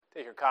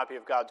your copy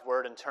of God's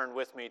Word and turn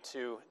with me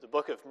to the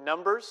book of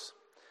Numbers.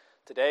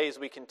 Today, as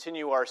we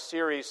continue our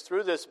series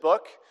through this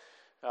book,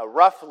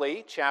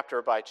 roughly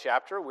chapter by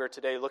chapter, we're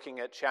today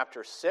looking at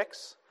chapter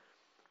 6.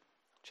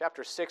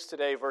 Chapter 6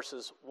 today,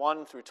 verses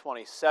 1 through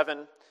 27.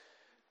 And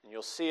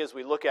you'll see as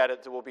we look at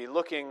it that we'll be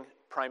looking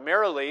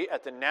primarily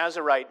at the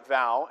Nazirite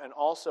vow and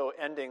also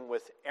ending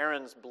with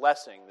Aaron's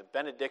blessing, the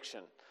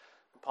benediction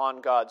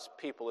upon God's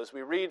people. As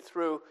we read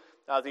through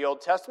the Old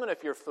Testament,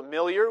 if you're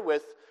familiar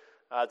with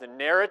the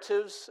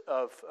narratives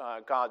of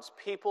God's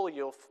people,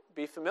 you'll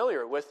be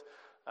familiar with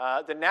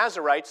the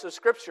Nazirites of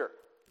Scripture.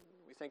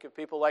 We think of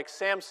people like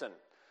Samson,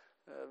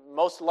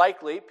 most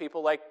likely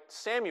people like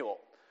Samuel,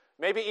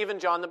 maybe even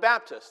John the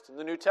Baptist in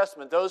the New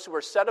Testament, those who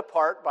were set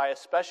apart by a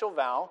special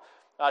vow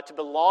to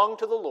belong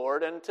to the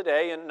Lord. And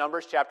today in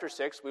Numbers chapter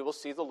 6, we will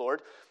see the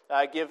Lord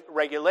give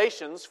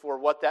regulations for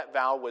what that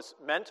vow was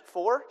meant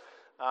for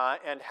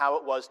and how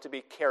it was to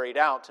be carried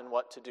out and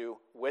what to do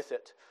with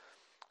it.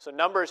 So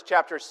Numbers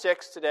chapter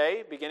 6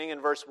 today, beginning in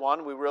verse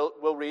 1,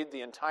 we'll read the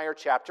entire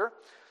chapter.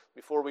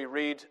 Before we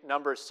read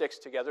Numbers 6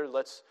 together,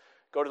 let's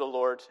go to the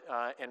Lord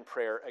in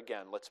prayer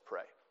again. Let's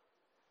pray.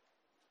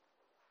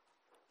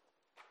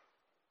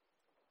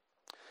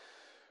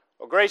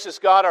 Oh, gracious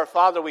God, our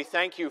Father, we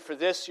thank you for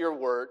this, your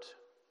word.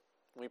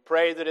 We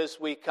pray that as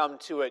we come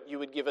to it, you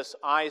would give us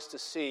eyes to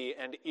see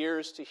and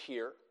ears to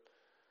hear.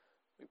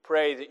 We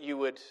pray that you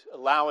would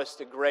allow us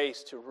the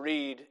grace to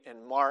read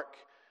and mark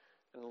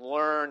and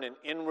learn and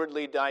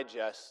inwardly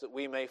digest, that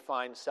we may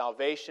find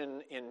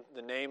salvation in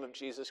the name of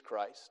Jesus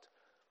Christ,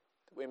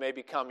 that we may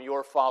become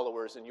your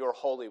followers and your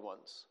holy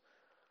ones.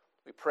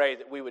 We pray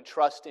that we would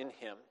trust in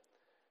him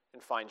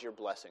and find your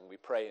blessing. We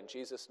pray in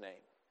Jesus'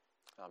 name.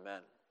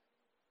 Amen.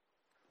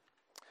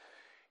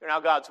 Hear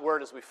now God's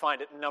word as we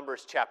find it in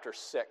Numbers chapter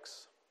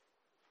 6.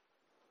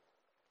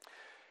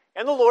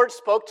 And the Lord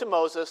spoke to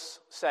Moses,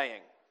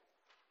 saying,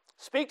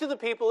 "Speak to the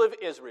people of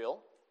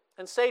Israel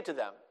and say to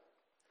them,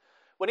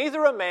 when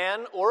either a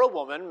man or a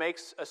woman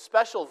makes a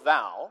special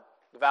vow,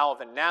 the vow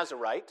of a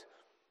Nazirite,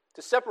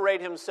 to separate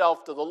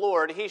himself to the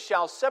Lord, he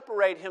shall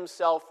separate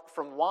himself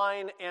from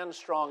wine and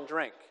strong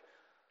drink.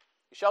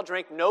 He shall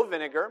drink no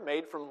vinegar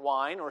made from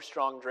wine or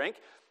strong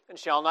drink, and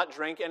shall not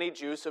drink any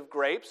juice of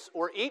grapes,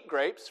 or eat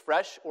grapes,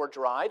 fresh or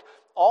dried.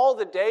 All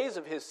the days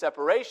of his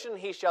separation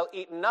he shall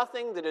eat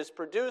nothing that is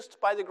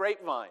produced by the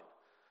grapevine,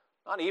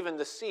 not even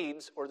the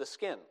seeds or the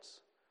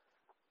skins.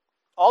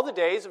 All the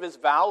days of his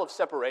vow of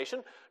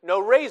separation, no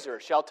razor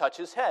shall touch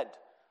his head.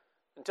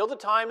 Until the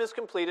time is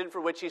completed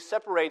for which he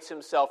separates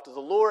himself to the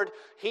Lord,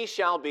 he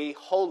shall be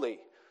holy.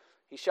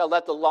 He shall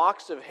let the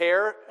locks of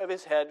hair of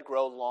his head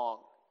grow long.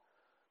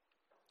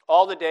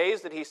 All the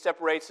days that he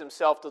separates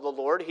himself to the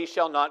Lord, he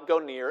shall not go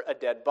near a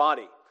dead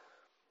body,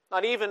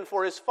 not even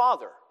for his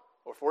father,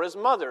 or for his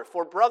mother,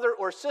 for brother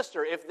or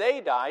sister. If they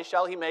die,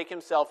 shall he make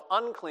himself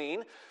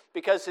unclean,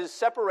 because his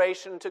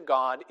separation to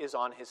God is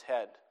on his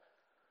head.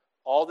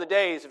 All the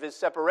days of his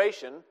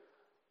separation,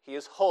 he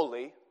is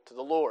holy to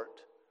the Lord.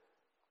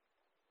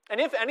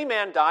 And if any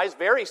man dies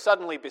very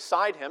suddenly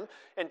beside him,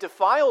 and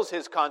defiles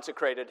his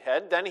consecrated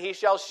head, then he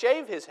shall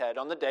shave his head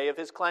on the day of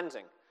his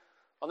cleansing.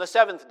 On the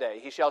 7th day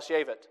he shall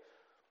shave it.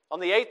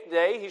 On the 8th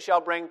day he shall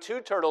bring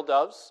 2 turtle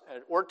doves,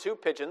 or 2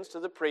 pigeons, to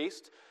the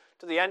priest,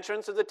 to the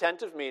entrance of the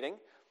tent of meeting,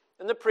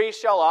 and the priest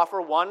shall offer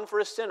one for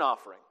a sin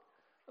offering,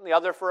 and the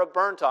other for a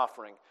burnt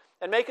offering,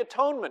 and make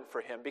atonement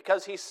for him,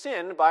 because he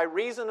sinned by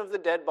reason of the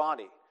dead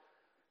body.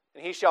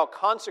 And he shall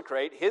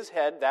consecrate his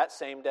head that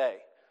same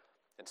day,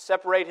 and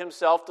separate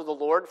himself to the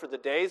Lord for the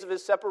days of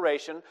his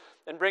separation,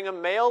 and bring a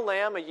male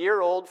lamb a year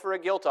old for a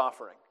guilt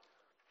offering.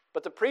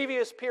 But the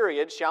previous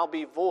period shall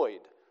be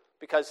void,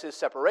 because his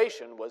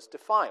separation was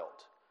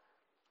defiled.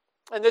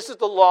 And this is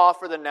the law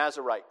for the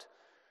Nazirite.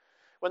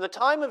 When the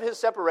time of his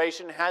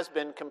separation has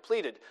been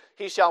completed,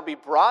 he shall be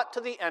brought to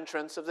the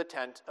entrance of the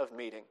tent of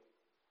meeting.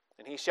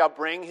 And he shall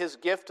bring his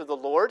gift to the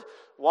Lord,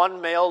 1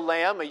 male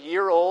lamb a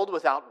year old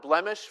without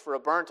blemish for a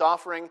burnt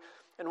offering,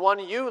 and 1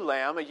 ewe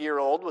lamb a year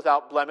old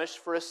without blemish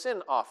for a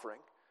sin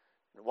offering,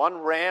 and 1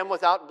 ram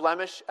without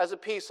blemish as a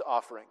peace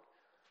offering,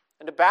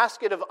 and a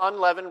basket of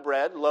unleavened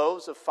bread,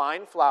 loaves of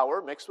fine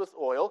flour mixed with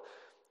oil,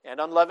 and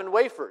unleavened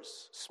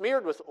wafers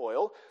smeared with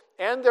oil,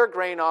 and their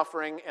grain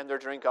offering and their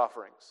drink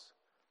offerings.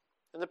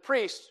 And the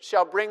priest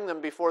shall bring them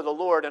before the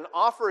Lord, and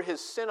offer his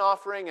sin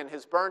offering and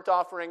his burnt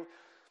offering,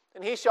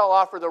 and he shall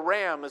offer the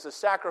ram as a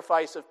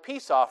sacrifice of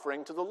peace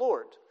offering to the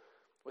Lord,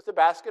 with the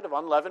basket of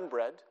unleavened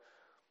bread.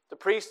 The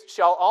priest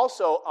shall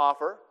also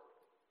offer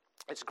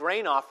its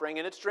grain offering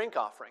and its drink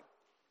offering.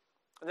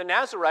 And the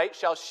Nazirite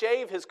shall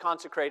shave his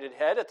consecrated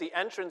head at the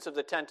entrance of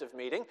the tent of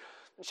meeting,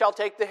 and shall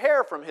take the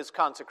hair from his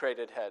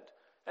consecrated head,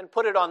 and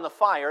put it on the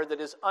fire that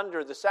is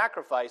under the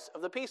sacrifice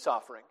of the peace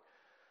offering.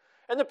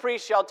 And the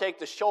priest shall take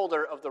the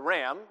shoulder of the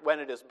ram, when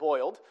it is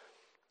boiled,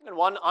 and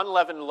 1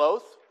 unleavened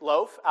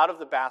loaf out of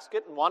the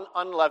basket, and 1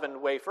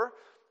 unleavened wafer,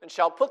 and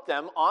shall put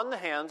them on the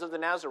hands of the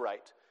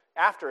Nazirite,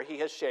 after he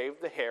has shaved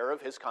the hair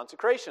of his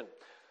consecration.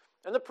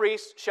 And the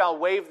priest shall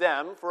wave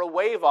them for a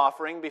wave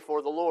offering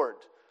before the Lord.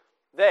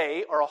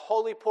 They are a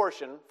holy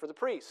portion for the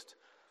priest,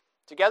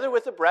 together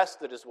with the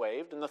breast that is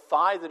waved and the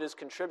thigh that is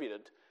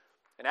contributed.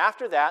 And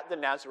after that, the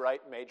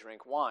Nazirite may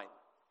drink wine.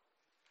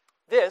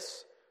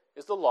 This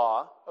is the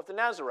law of the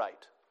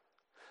Nazirite.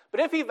 But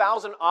if he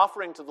vows an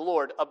offering to the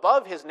Lord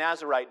above his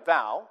Nazirite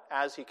vow,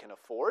 as he can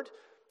afford,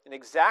 in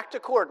exact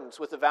accordance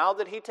with the vow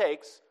that he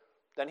takes,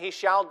 then he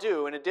shall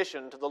do in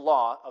addition to the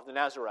law of the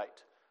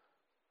Nazirite.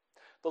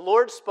 The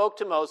Lord spoke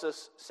to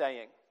Moses,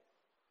 saying,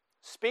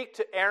 Speak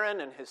to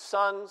Aaron and his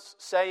sons,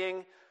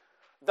 saying,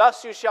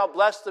 Thus you shall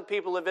bless the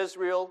people of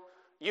Israel.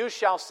 You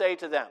shall say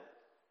to them,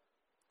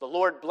 The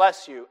Lord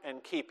bless you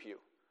and keep you.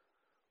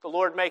 The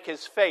Lord make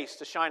his face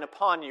to shine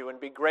upon you and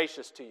be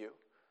gracious to you.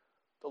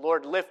 The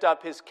Lord lift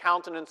up his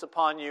countenance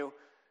upon you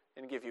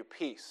and give you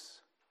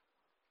peace.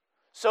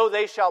 So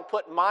they shall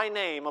put my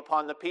name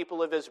upon the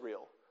people of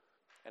Israel,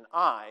 and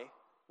I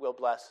will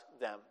bless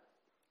them.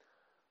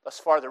 Thus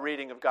far, the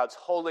reading of God's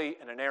holy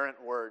and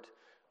inerrant word.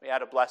 May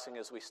add a blessing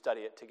as we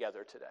study it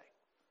together today.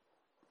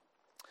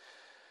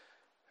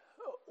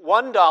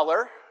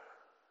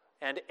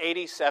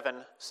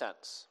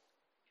 $1.87.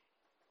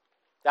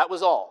 That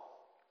was all.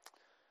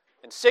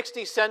 And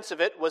 60 cents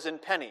of it was in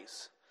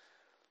pennies.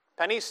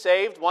 Pennies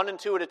saved 1 and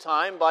 2 at a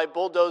time by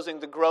bulldozing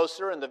the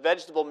grocer and the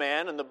vegetable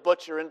man and the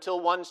butcher until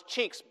one's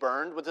cheeks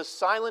burned with a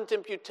silent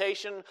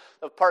imputation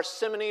of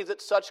parsimony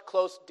that such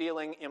close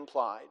dealing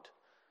implied.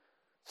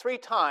 3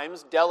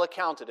 times Della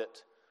counted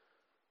it.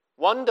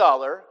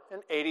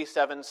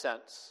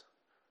 $1.87.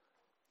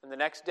 And the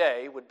next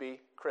day would be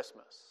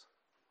Christmas.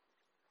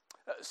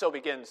 So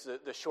begins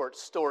the short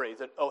story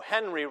that O.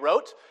 Henry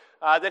wrote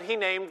that he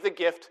named the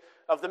gift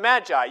of the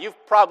Magi.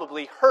 You've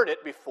probably heard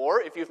it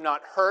before. If you've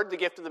not heard the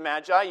gift of the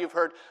Magi, you've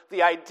heard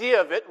the idea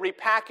of it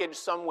repackaged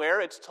somewhere.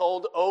 It's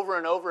told over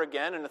and over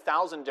again in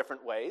 1,000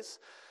 different ways.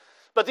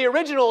 But the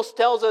original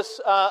tells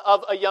us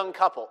of a young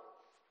couple,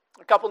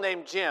 a couple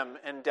named Jim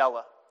and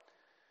Della.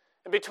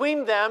 And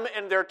between them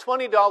and their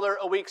 $20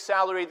 a week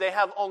salary, they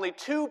have only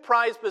 2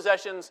 prized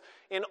possessions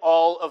in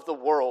all of the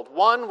world.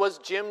 One was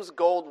Jim's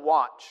gold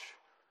watch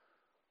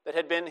that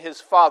had been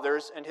his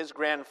father's and his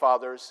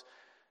grandfather's,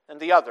 and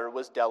the other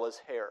was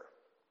Della's hair.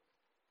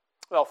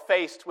 Well,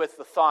 faced with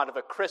the thought of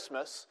a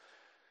Christmas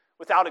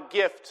without a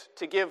gift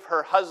to give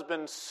her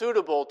husband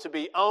suitable to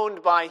be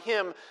owned by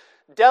him,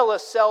 Della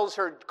sells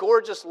her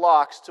gorgeous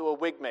locks to a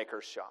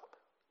wigmaker's shop.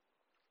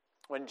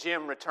 When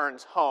Jim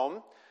returns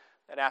home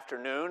that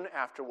afternoon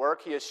after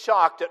work, he is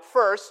shocked at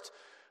first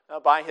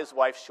by his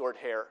wife's short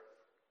hair.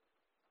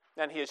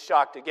 Then he is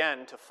shocked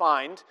again to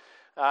find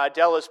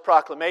Della's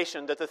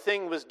proclamation that the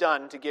thing was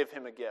done to give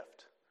him a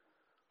gift.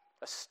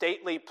 A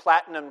stately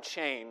platinum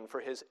chain for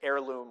his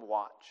heirloom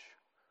watch.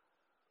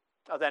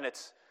 Then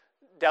it's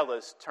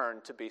Della's turn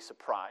to be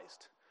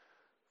surprised.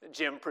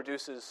 Jim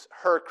produces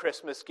her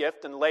Christmas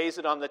gift and lays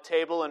it on the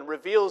table and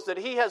reveals that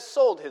he has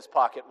sold his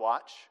pocket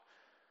watch,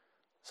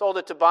 sold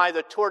it to buy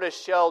the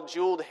tortoise-shell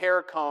jeweled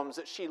hair combs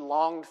that she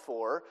longed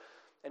for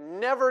and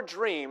never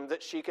dreamed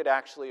that she could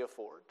actually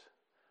afford.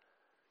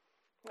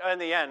 In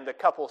the end, the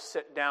couple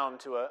sit down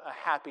to a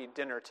happy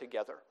dinner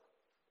together.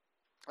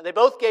 And they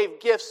both gave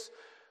gifts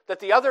that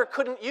the other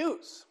couldn't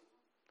use.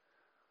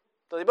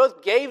 So they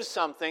both gave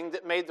something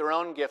that made their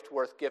own gift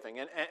worth giving.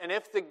 And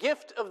if the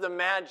gift of the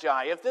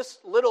Magi, if this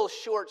little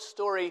short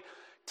story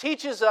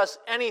teaches us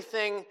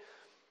anything,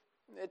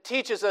 it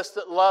teaches us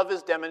that love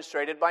is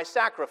demonstrated by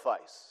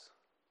sacrifice.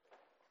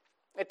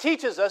 It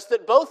teaches us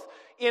that both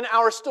in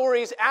our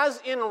stories as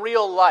in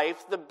real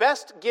life, the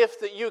best gift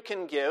that you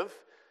can give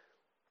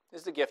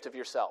is the gift of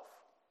yourself.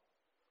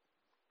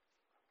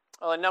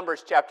 Well, in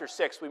Numbers chapter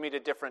 6, we meet a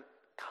different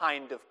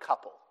kind of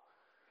couple.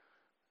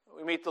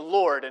 We meet the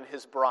Lord and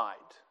his bride,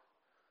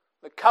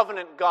 the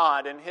covenant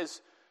God and his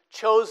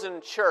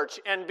chosen church.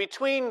 And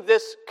between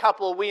this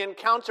couple, we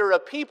encounter a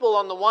people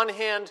on the one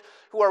hand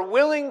who are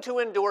willing to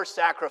endure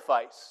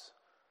sacrifice,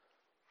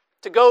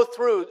 to go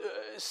through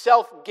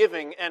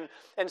self-giving and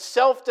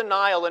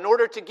self-denial in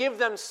order to give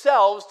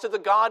themselves to the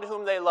God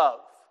whom they love.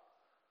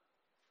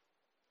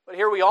 But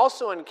here we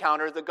also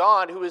encounter the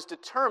God who is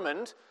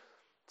determined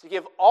to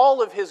give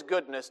all of his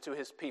goodness to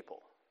his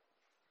people.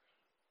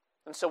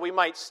 And so we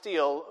might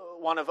steal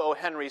one of O.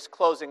 Henry's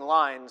closing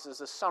lines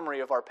as a summary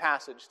of our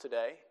passage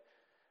today.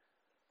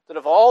 That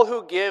of all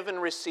who give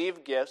and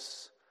receive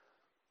gifts,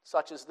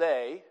 such as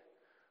they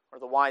are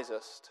the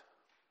wisest.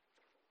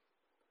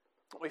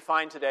 What we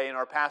find today in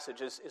our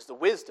passage is the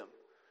wisdom,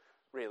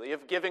 really,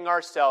 of giving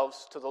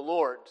ourselves to the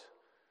Lord.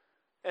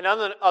 And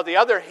on the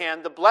other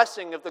hand, the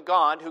blessing of the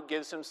God who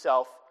gives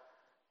himself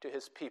to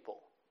his people.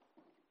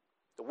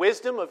 The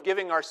wisdom of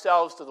giving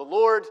ourselves to the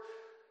Lord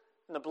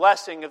and the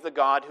blessing of the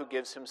God who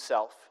gives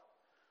himself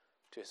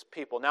to his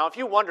people. Now, if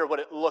you wonder what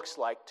it looks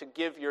like to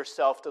give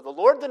yourself to the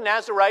Lord, the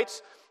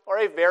Nazirites are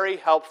a very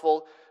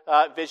helpful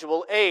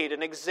visual aid,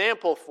 an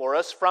example for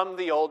us from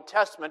the Old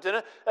Testament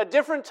in a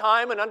different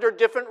time and under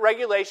different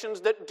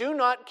regulations that do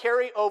not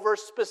carry over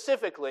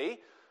specifically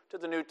to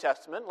the New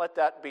Testament. Let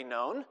that be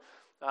known.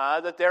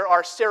 that there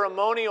are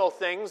ceremonial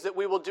things that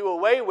we will do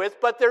away with,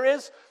 but there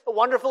is a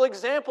wonderful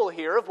example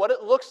here of what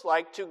it looks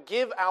like to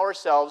give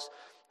ourselves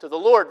to the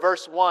Lord.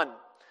 Verse 1,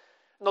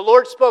 "And the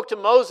Lord spoke to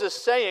Moses,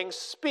 saying,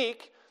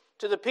 Speak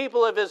to the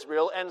people of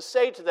Israel, and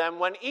say to them,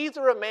 when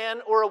either a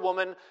man or a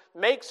woman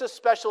makes a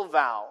special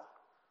vow,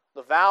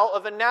 the vow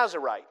of a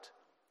Nazirite,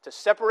 to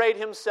separate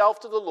himself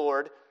to the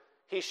Lord,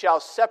 he shall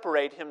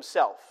separate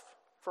himself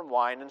from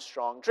wine and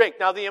strong drink."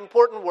 Now, the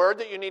important word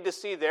that you need to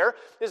see there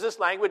is this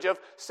language of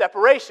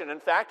separation.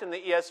 In fact, in the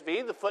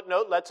ESV, the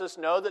footnote lets us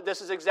know that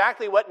this is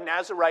exactly what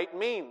Nazirite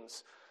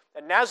means.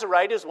 A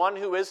Nazirite is one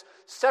who is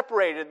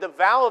separated. The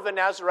vow of a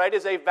Nazirite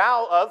is a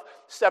vow of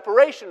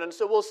separation. And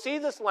so we'll see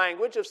this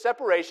language of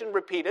separation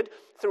repeated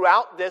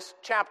throughout this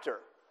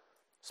chapter.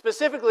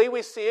 Specifically,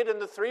 we see it in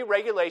the 3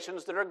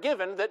 regulations that are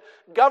given that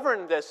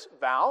govern this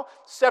vow.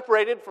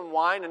 Separated from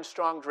wine and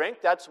strong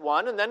drink, that's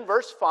one. And then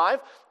verse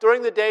 5,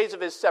 "During the days of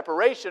his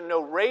separation,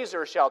 no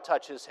razor shall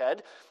touch his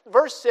head."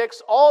 Verse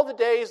 6, "All the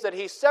days that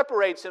he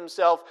separates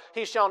himself,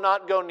 he shall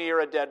not go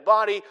near a dead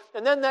body."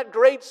 And then that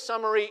great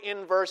summary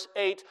in verse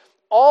 8,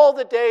 "All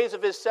the days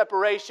of his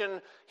separation,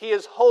 he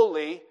is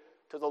holy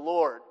to the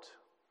Lord."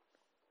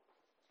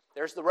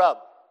 There's the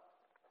rub.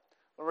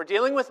 When we're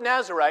dealing with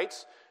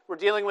Nazirites, we're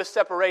dealing with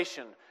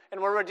separation.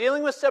 And when we're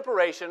dealing with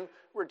separation,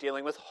 we're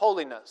dealing with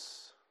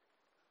holiness.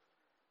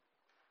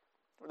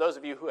 For those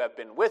of you who have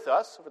been with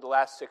us over the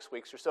last 6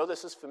 weeks or so,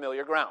 this is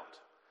familiar ground.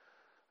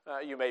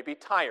 You may be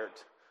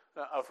tired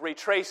of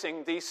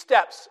retracing these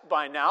steps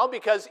by now,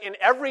 because in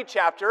every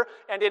chapter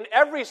and in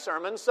every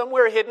sermon,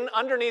 somewhere hidden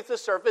underneath the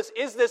surface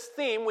is this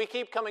theme we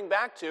keep coming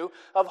back to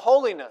of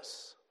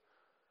holiness.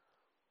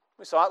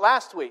 We saw it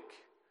last week.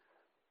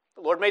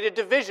 The Lord made a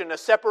division, a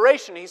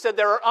separation. He said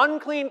there are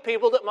unclean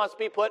people that must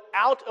be put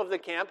out of the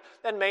camp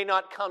and may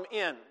not come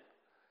in.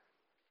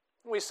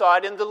 We saw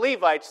it in the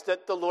Levites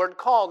that the Lord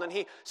called, and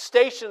he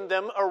stationed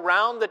them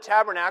around the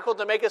tabernacle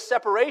to make a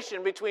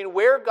separation between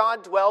where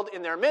God dwelled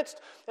in their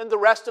midst and the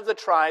rest of the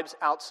tribes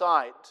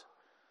outside.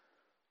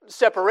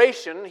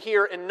 Separation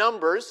here in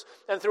Numbers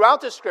and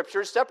throughout the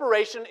Scriptures,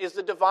 separation is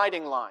the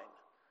dividing line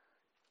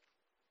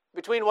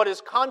between what is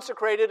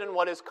consecrated and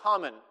what is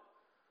common,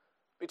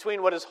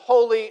 between what is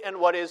holy and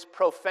what is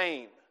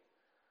profane.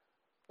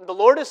 And the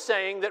Lord is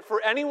saying that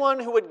for anyone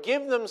who would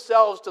give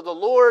themselves to the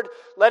Lord,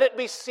 let it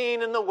be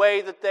seen in the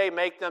way that they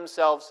make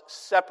themselves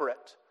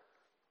separate.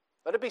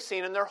 Let it be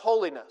seen in their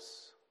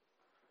holiness.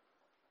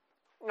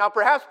 Now,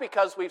 perhaps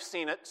because we've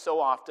seen it so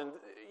often,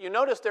 you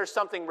notice there's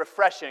something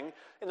refreshing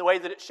in the way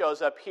that it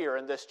shows up here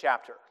in this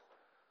chapter.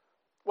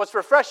 What's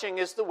refreshing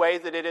is the way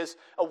that it is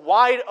a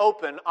wide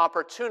open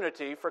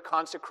opportunity for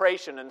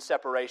consecration and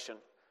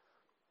separation.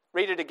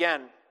 Read it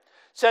again.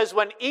 It says,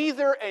 when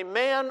either a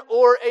man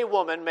or a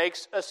woman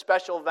makes a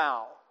special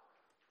vow,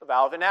 the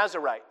vow of a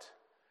Nazirite.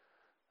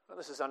 Well,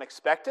 this is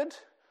unexpected.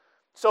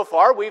 So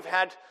far, we've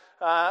had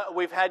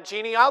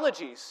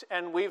genealogies,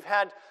 and we've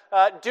had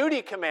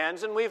duty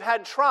commands, and we've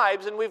had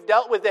tribes, and we've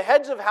dealt with the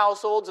heads of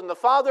households, and the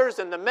fathers,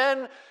 and the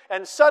men,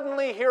 and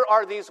suddenly here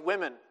are these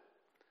women.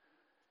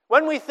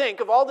 When we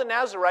think of all the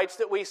Nazirites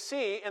that we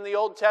see in the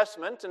Old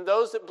Testament, and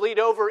those that bleed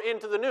over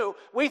into the New,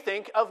 we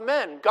think of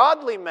men,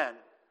 godly men.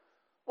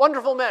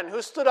 Wonderful men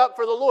who stood up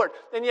for the Lord.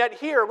 And yet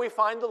here we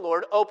find the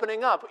Lord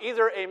opening up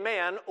either a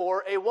man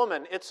or a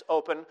woman. It's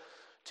open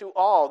to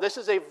all. This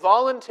is a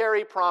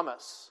voluntary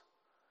promise.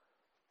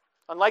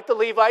 Unlike the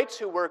Levites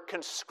who were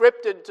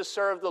conscripted to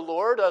serve the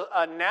Lord,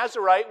 a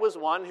Nazirite was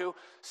one who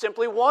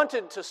simply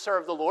wanted to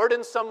serve the Lord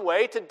in some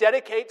way, to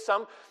dedicate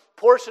some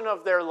portion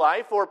of their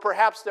life, or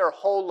perhaps their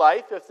whole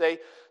life if they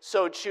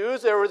so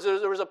choose. There was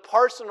a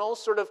personal,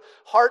 sort of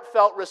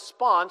heartfelt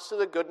response to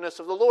the goodness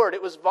of the Lord.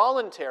 It was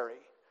voluntary.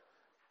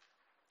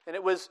 And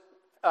it was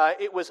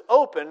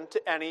open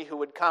to any who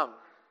would come.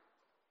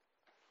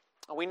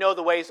 And we know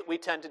the ways that we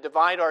tend to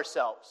divide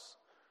ourselves.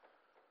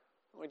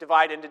 We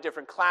divide into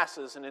different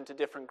classes and into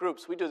different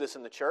groups. We do this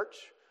in the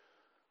church.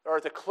 There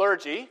are the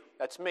clergy,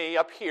 that's me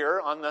up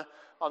here on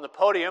the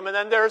podium, and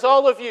then there's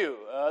all of you,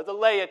 the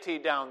laity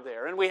down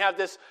there. And we have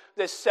this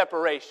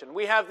separation.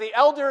 We have the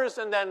elders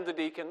and then the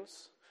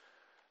deacons.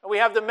 And we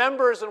have the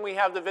members and we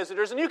have the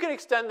visitors. And you can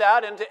extend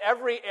that into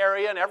every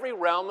area and every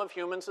realm of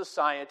human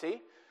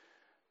society.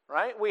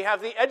 Right? We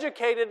have the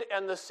educated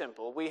and the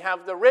simple. We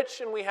have the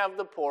rich and we have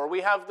the poor. We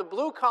have the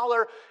blue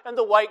collar and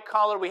the white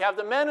collar. We have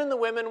the men and the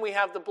women. We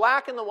have the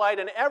black and the white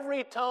and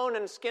every tone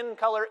and skin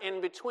color in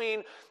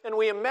between. And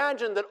we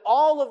imagine that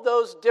all of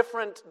those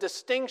different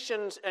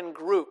distinctions and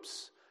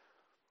groups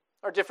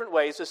are different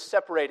ways of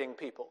separating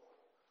people.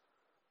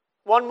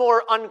 One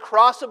more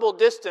uncrossable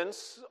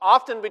distance,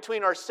 often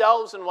between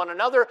ourselves and one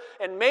another,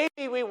 and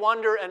maybe we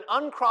wonder an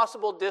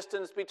uncrossable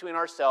distance between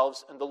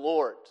ourselves and the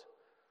Lord.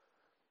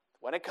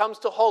 When it comes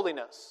to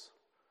holiness,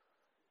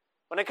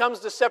 when it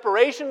comes to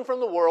separation from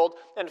the world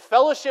and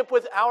fellowship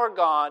with our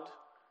God,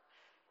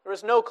 there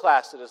is no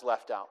class that is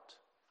left out.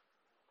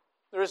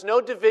 There is no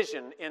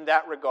division in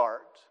that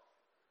regard,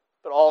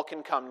 but all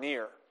can come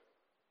near.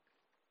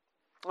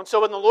 And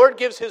so when the Lord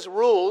gives his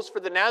rules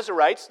for the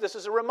Nazirites, this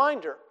is a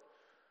reminder.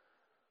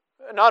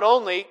 Not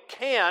only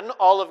can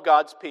all of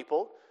God's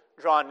people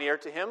draw near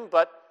to him,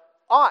 but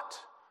ought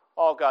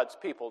all God's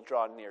people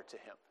draw near to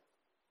him.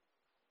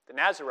 The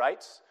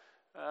Nazarites,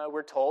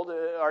 we're told,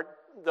 are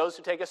those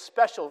who take a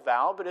special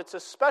vow, but it's a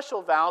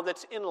special vow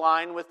that's in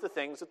line with the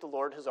things that the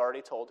Lord has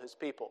already told his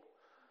people.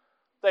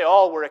 They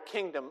all were a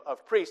kingdom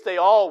of priests. They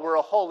all were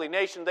a holy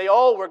nation. They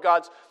all were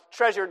God's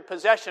treasured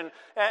possession.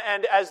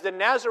 And as the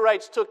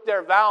Nazarites took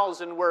their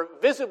vows and were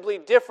visibly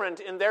different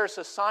in their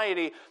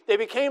society, they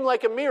became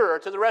like a mirror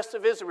to the rest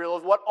of Israel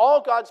of what all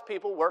God's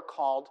people were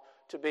called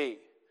to be.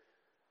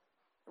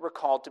 They were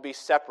called to be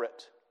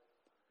separate.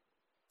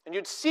 And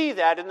you'd see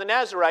that in the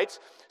Nazarites,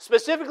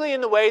 specifically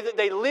in the way that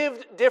they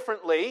lived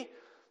differently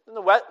than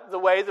the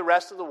way the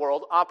rest of the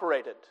world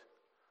operated.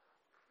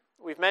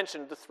 We've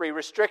mentioned the 3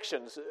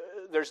 restrictions.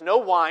 There's no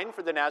wine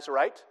for the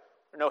Nazarite,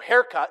 or no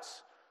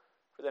haircuts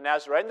for the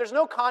Nazarite, and there's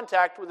no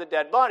contact with the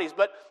dead bodies.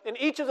 But in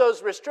each of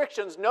those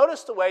restrictions,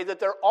 notice the way that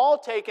they're all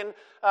taken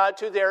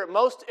to their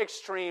most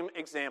extreme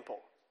example.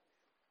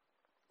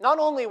 Not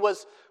only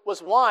was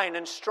wine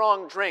and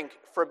strong drink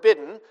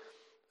forbidden,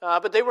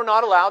 but they were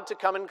not allowed to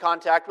come in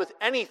contact with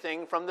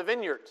anything from the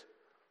vineyard.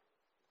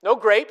 No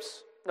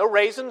grapes, no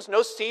raisins,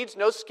 no seeds,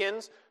 no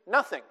skins,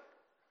 nothing.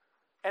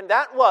 And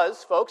that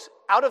was, folks,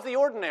 out of the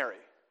ordinary.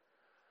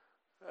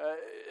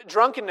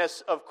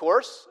 Drunkenness, of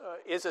course,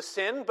 is a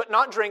sin, but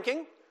not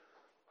drinking.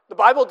 The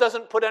Bible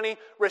doesn't put any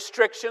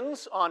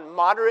restrictions on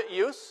moderate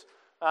use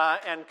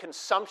and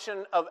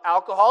consumption of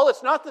alcohol.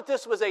 It's not that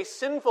this was a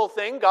sinful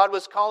thing God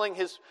was calling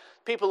his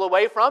people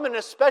away from, and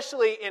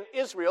especially in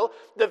Israel,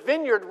 the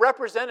vineyard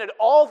represented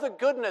all the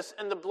goodness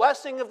and the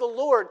blessing of the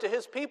Lord to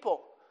his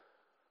people.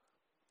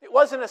 It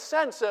was, in a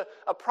sense,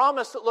 a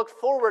promise that looked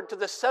forward to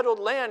the settled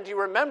land. You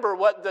remember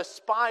what the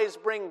spies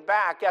bring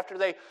back after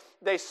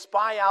they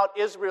spy out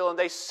Israel and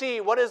they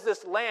see what is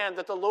this land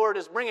that the Lord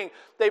is bringing.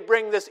 They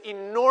bring this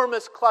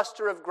enormous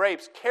cluster of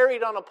grapes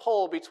carried on a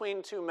pole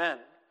between 2 men.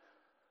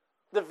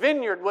 The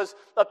vineyard was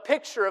a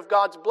picture of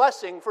God's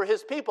blessing for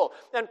his people.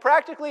 And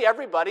practically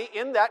everybody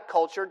in that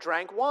culture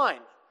drank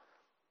wine.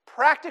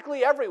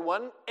 Practically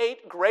everyone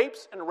ate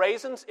grapes and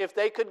raisins if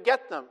they could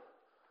get them.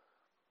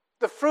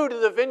 The fruit of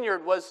the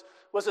vineyard was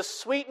a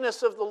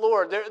sweetness of the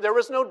Lord. There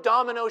was no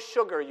domino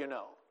sugar, you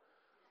know.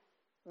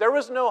 There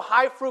was no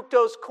high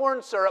fructose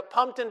corn syrup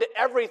pumped into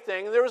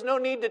everything. There was no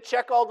need to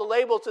check all the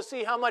labels to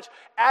see how much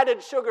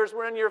added sugars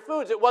were in your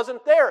foods. It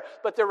wasn't there.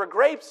 But there were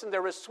grapes and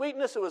there was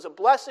sweetness. It was a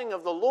blessing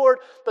of the Lord.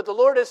 But the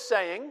Lord is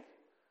saying,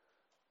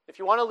 if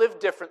you want to live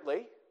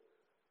differently,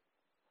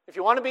 if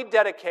you want to be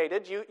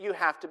dedicated, you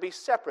have to be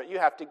separate. You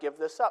have to give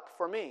this up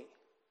for me.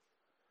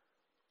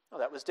 Well,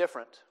 that was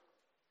different.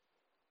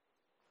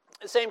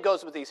 The same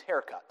goes with these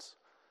haircuts.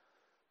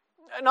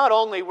 Not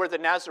only were the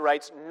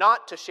Nazarites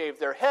not to shave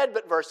their head,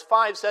 but verse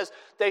 5 says,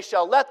 they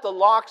shall let the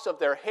locks of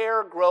their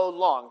hair grow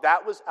long.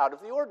 That was out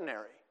of the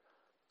ordinary,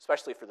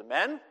 especially for the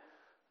men.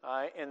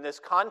 In this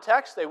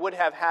context, they would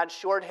have had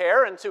short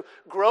hair, and to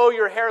grow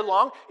your hair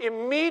long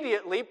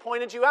immediately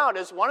pointed you out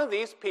as one of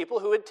these people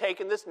who had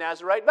taken this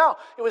Nazarite vow.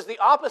 It was the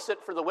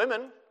opposite for the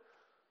women.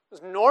 It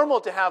was normal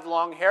to have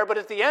long hair, but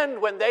at the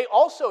end, when they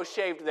also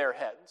shaved their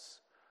heads,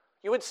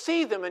 you would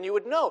see them and you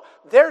would know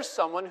there's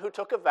someone who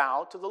took a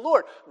vow to the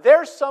Lord.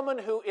 There's someone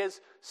who is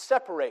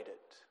separated.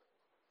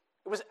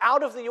 It was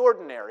out of the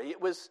ordinary. It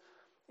was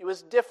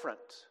different.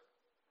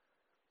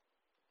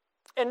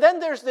 And then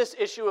there's this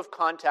issue of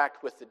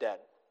contact with the dead.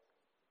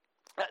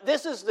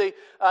 This is the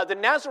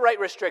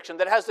Nazarite restriction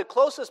that has the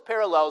closest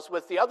parallels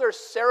with the other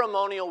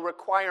ceremonial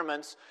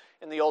requirements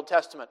in the Old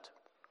Testament.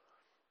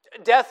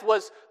 Death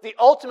was the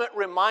ultimate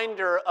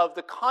reminder of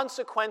the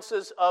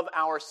consequences of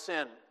our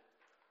sin.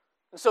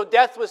 And so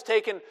death was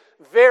taken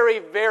very,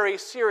 very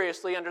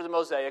seriously under the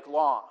Mosaic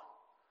law.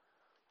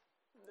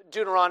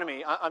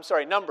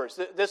 Numbers,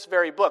 this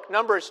very book,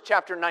 Numbers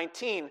chapter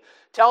 19,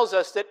 tells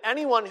us that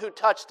anyone who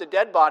touched a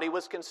dead body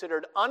was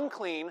considered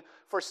unclean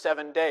for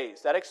 7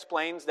 days. That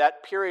explains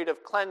that period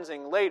of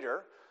cleansing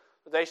later.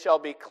 They shall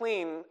be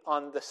clean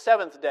on the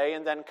 7th day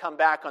and then come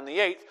back on the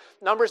 8th.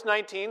 Numbers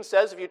 19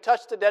 says if you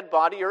touch the dead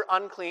body, you're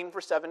unclean for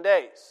 7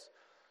 days.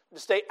 To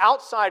stay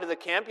outside of the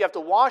camp, you have to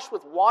wash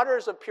with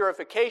waters of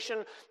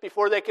purification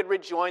before they could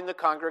rejoin the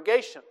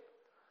congregation.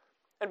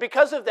 And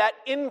because of that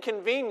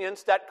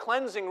inconvenience, that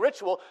cleansing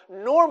ritual,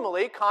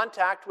 normally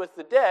contact with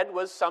the dead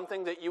was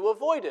something that you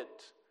avoided.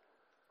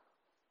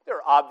 There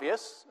are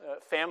obvious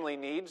family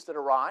needs that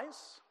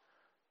arise.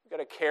 You've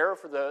got to care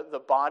for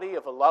the body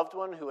of a loved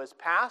one who has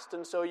passed,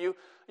 and so you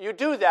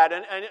do that,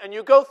 and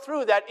you go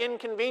through that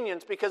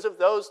inconvenience because of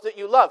those that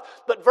you love.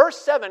 But verse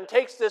 7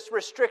 takes this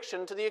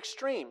restriction to the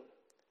extreme.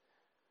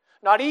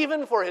 Not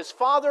even for his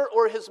father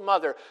or his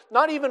mother,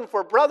 not even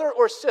for brother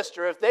or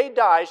sister, if they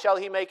die, shall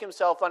he make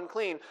himself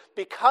unclean,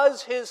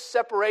 because his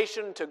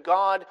separation to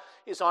God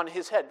is on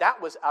his head.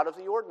 That was out of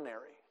the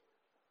ordinary.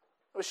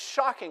 It was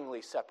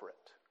shockingly separate.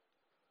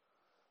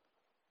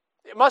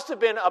 It must have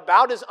been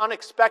about as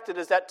unexpected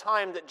as that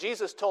time that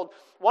Jesus told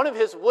one of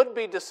his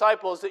would-be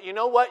disciples that, you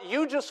know what,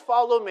 you just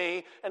follow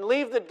me and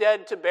leave the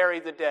dead to bury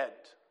the dead.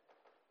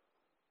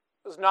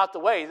 It was not the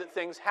way that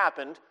things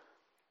happened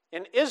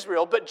in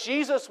Israel, but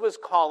Jesus was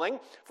calling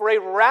for a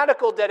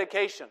radical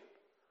dedication,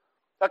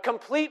 a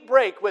complete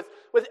break with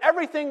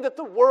everything that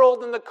the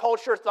world and the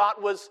culture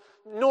thought was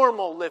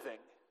normal living.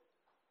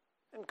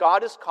 And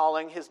God is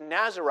calling his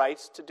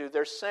Nazarites to do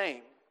their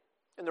same.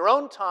 In their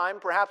own time,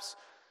 perhaps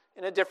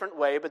in a different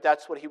way, but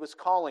that's what he was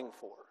calling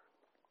for.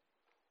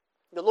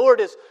 The Lord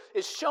is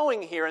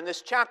showing here in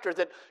this chapter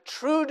that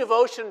true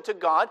devotion to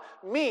God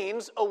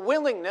means a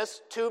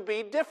willingness to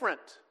be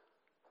different.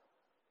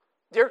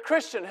 Dear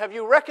Christian, have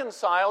you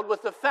reconciled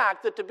with the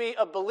fact that to be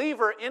a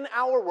believer in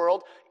our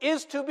world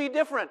is to be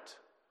different?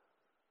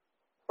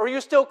 Or are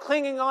you still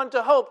clinging on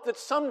to hope that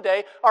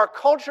someday our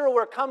culture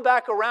will come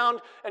back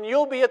around and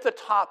you'll be at the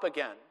top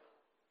again?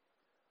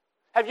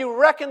 Have you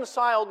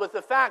reconciled with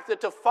the fact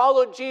that to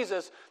follow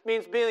Jesus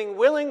means being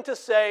willing to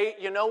say,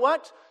 you know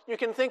what? You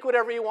can think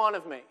whatever you want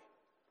of me.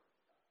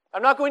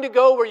 I'm not going to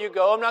go where you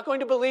go. I'm not going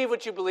to believe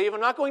what you believe. I'm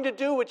not going to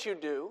do what you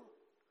do.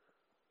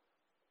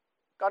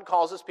 God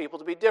calls his people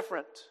to be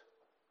different.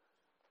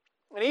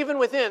 And even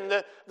within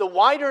the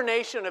wider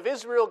nation of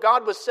Israel,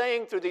 God was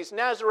saying through these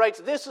Nazarites,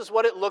 this is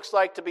what it looks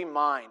like to be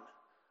mine.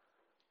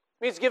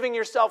 It means giving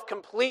yourself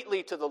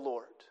completely to the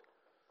Lord.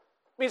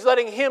 It means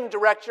letting him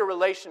direct your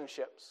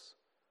relationships.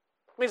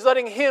 It means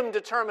letting him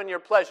determine your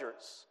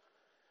pleasures.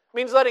 It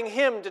means letting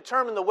him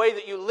determine the way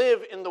that you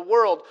live in the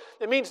world.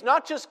 It means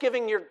not just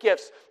giving your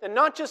gifts, and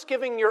not just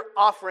giving your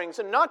offerings,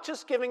 and not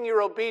just giving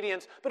your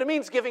obedience, but it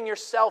means giving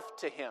yourself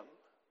to him.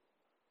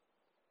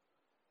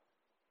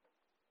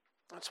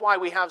 That's why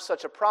we have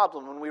such a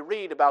problem when we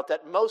read about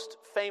that most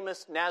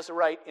famous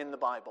Nazarite in the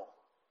Bible.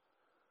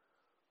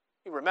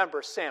 You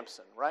remember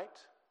Samson, right?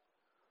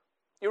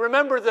 You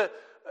remember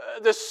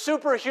the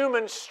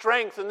superhuman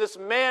strength and this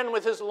man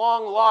with his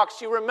long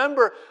locks. You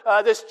remember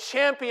this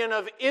champion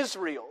of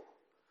Israel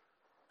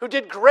who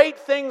did great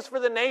things for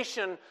the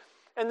nation,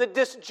 and the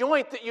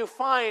disjoint that you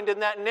find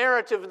in that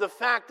narrative, the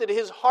fact that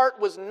his heart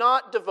was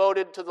not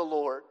devoted to the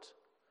Lord.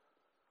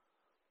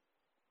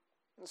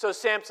 And so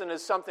Samson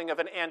is something of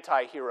an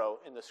anti-hero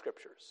in the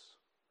Scriptures.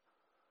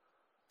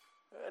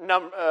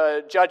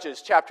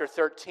 Judges chapter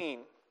 13.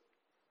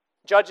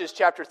 Judges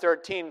chapter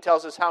 13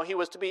 tells us how he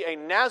was to be a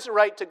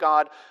Nazarite to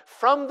God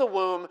from the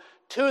womb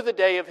to the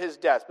day of his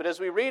death. But as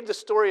we read the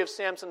story of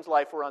Samson's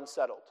life, we're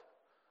unsettled.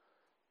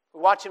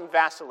 We watch him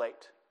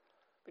vacillate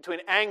between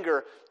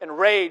anger and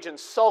rage and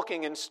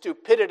sulking and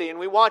stupidity, and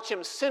we watch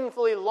him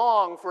sinfully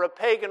long for a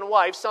pagan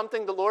wife,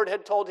 something the Lord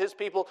had told his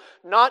people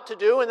not to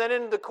do, and then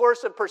in the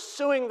course of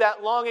pursuing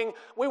that longing,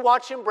 we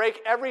watch him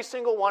break every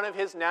single one of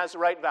his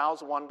Nazarite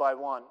vows one by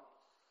one.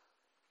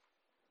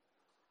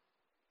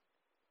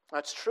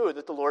 That's true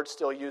that the Lord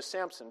still used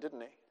Samson,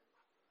 didn't he?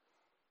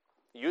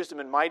 He used him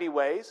in mighty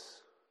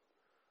ways,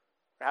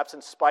 perhaps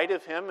in spite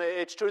of him.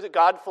 It's true that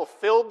God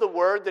fulfilled the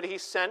word that he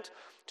sent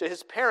to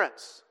his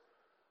parents.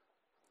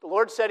 The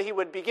Lord said he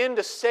would begin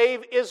to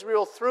save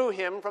Israel through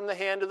him from the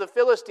hand of the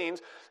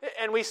Philistines.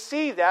 And we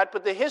see that,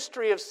 but the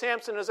history of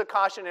Samson is a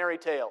cautionary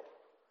tale.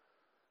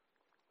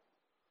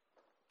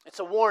 It's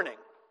a warning.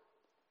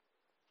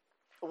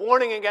 A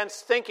warning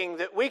against thinking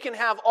that we can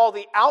have all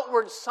the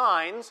outward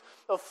signs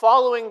of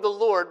following the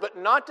Lord, but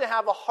not to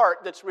have a heart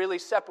that's really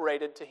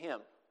separated to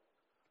him.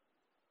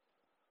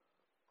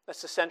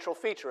 That's the central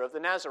feature of the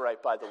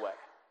Nazarite, by the way.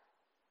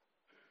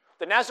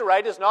 The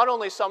Nazarite is not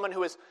only someone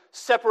who is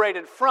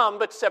separated from,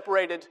 but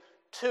separated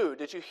to.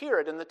 Did you hear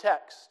it in the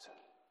text?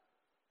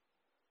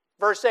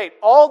 Verse 8,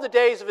 all the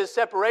days of his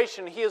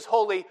separation, he is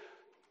holy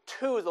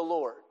to the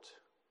Lord.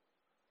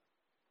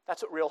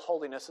 That's what real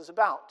holiness is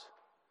about.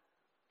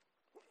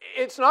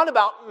 It's not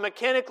about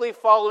mechanically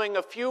following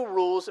a few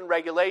rules and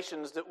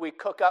regulations that we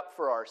cook up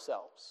for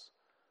ourselves.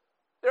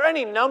 There are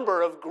any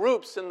number of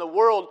groups in the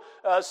world,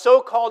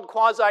 so-called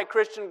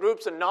quasi-Christian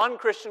groups and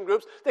non-Christian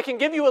groups, that can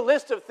give you a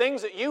list of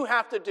things that you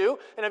have to do,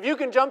 and if you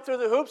can jump through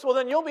the hoops, well,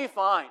 then you'll be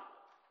fine.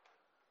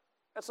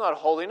 That's not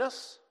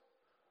holiness.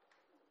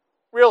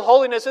 Real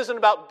holiness isn't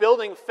about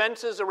building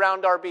fences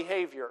around our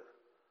behavior.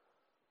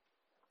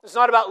 It's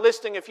not about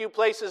listing a few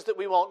places that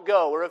we won't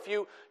go, or a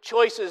few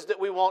choices that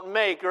we won't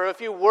make, or a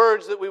few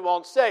words that we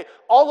won't say.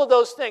 All of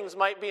those things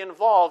might be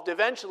involved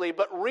eventually,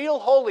 but real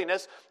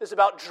holiness is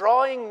about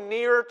drawing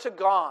near to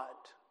God.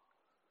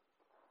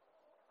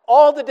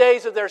 All the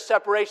days of their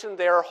separation,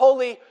 they are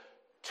holy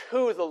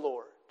to the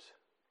Lord.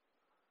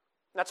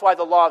 That's why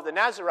the law of the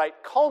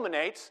Nazarite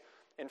culminates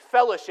in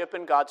fellowship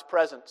in God's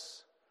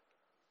presence.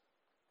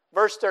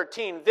 Verse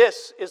 13,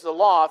 this is the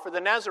law for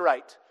the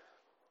Nazarite.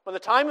 When the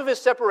time of his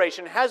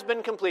separation has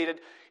been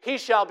completed, he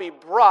shall be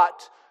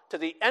brought to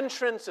the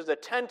entrance of the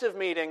tent of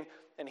meeting,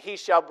 and he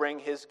shall bring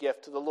his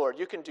gift to the Lord.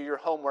 You can do your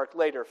homework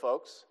later,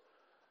 folks.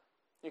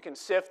 You can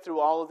sift through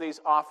all of these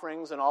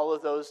offerings and all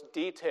of those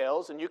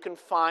details, and you can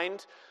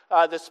find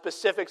the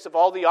specifics of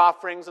all the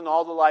offerings and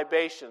all the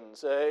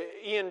libations.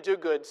 Ian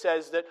Duguid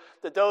says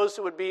that those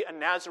who would be a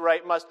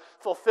Nazarite must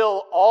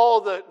fulfill all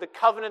the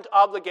covenant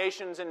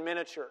obligations in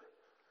miniature.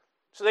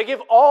 So they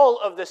give all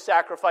of the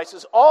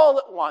sacrifices all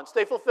at once.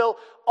 They fulfill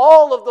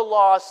all of the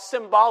laws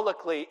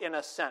symbolically, in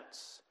a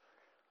sense.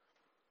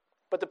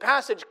 But the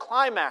passage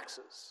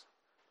climaxes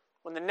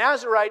when the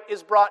Nazirite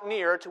is brought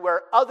near to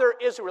where other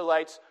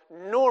Israelites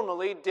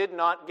normally did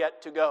not get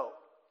to go.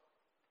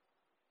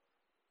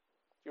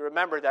 You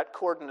remember that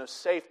cordon of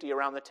safety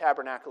around the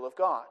tabernacle of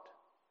God.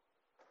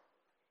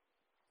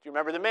 Do you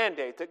remember the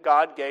mandate that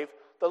God gave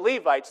the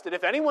Levites, that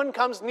if anyone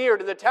comes near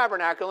to the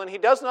tabernacle and he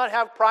does not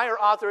have prior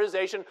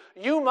authorization,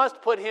 you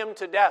must put him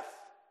to death?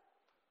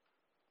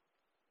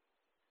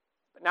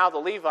 But now the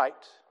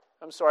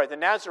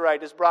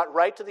Nazirite is brought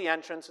right to the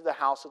entrance of the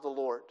house of the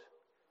Lord.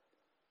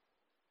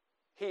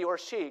 He or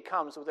she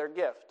comes with their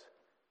gift.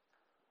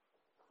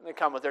 They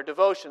come with their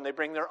devotion. They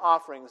bring their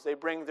offerings. They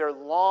bring their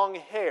long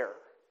hair.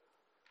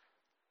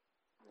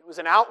 It was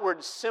an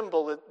outward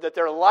symbol that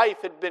their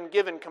life had been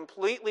given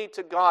completely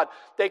to God.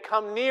 They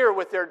come near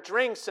with their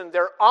drinks and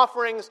their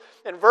offerings.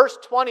 And verse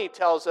 20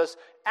 tells us,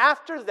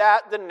 after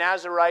that the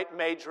Nazirite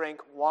may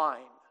drink wine.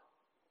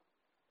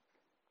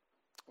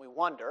 We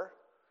wonder,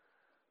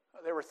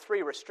 there were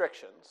 3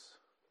 restrictions.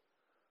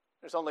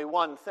 There's only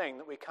one thing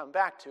that we come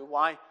back to.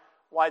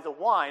 Why the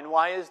wine?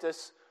 Why is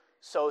this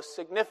so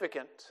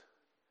significant?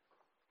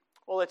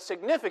 Well, it's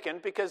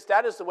significant because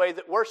that is the way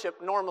that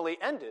worship normally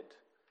ended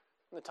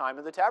in the time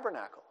of the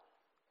tabernacle.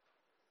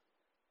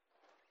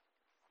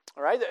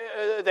 All right,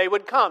 they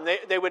would come.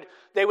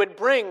 They would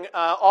bring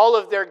all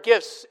of their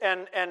gifts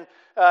and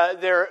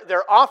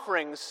their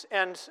offerings,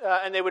 and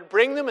they would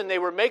bring them, and they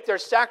would make their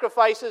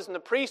sacrifices, and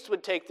the priest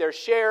would take their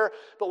share.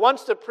 But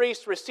once the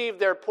priest received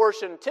their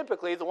portion,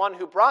 typically the one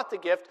who brought the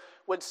gift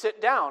would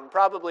sit down,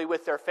 probably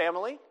with their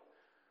family.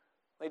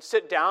 They'd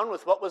sit down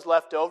with what was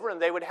left over,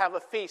 and they would have a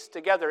feast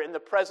together in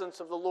the presence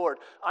of the Lord,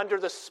 under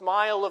the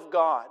smile of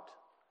God,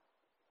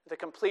 at the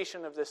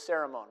completion of this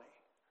ceremony.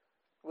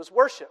 It was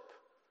worship,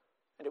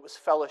 and it was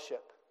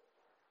fellowship.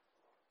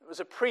 It was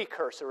a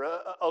precursor,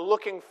 a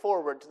looking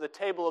forward to the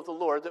table of the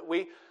Lord that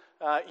we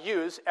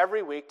use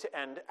every week to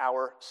end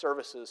our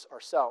services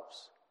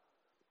ourselves.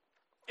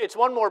 It's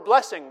one more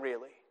blessing,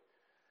 really,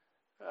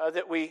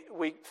 that we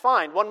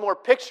find. One more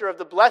picture of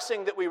the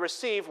blessing that we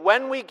receive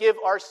when we give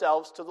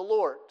ourselves to the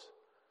Lord.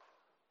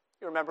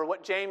 You remember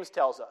what James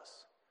tells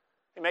us.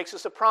 He makes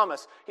us a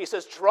promise. He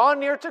says, draw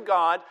near to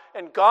God,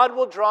 and God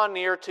will draw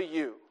near to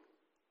you.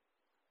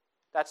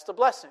 That's the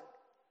blessing.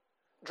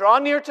 Draw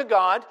near to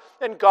God,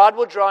 and God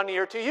will draw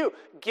near to you.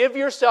 Give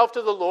yourself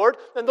to the Lord,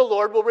 and the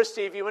Lord will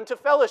receive you into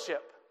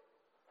fellowship.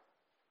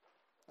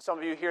 Some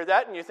of you hear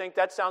that, and you think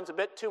that sounds a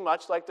bit too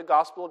much like the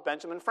gospel of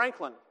Benjamin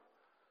Franklin.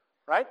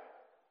 Right?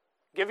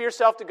 Give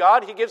yourself to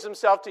God, He gives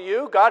Himself to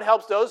you. God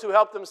helps those who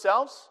help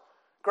themselves.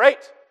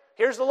 Great.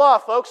 Here's the law,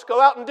 folks. Go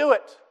out and do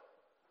it.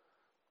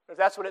 If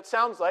that's what it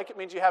sounds like, it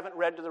means you haven't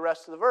read to the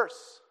rest of the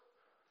verse.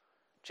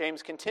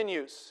 James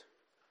continues.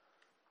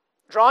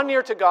 Draw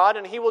near to God,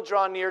 and He will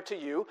draw near to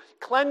you.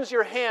 Cleanse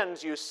your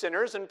hands, you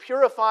sinners, and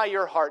purify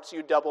your hearts,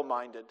 you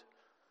double-minded.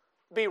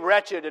 Be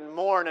wretched and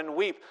mourn and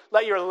weep.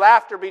 Let your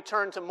laughter be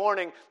turned to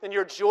mourning, and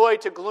your joy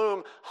to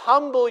gloom.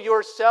 Humble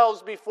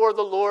yourselves before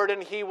the Lord,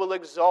 and He will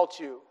exalt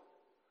you.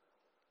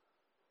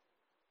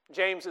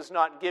 James is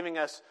not giving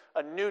us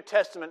a New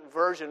Testament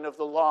version of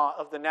the law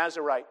of the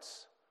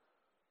Nazirites.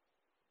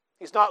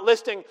 He's not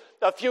listing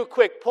a few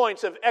quick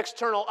points of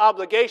external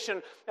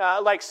obligation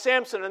like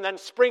Samson and then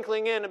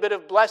sprinkling in a bit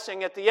of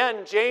blessing at the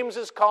end. James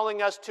is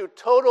calling us to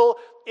total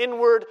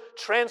inward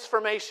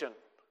transformation.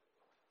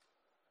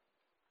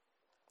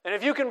 And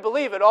if you can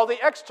believe it, all the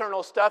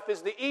external stuff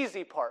is the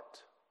easy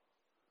part.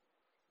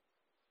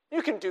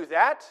 You can do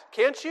that,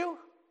 can't you?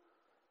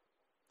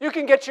 You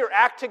can get your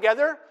act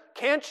together,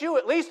 can't you?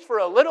 At least for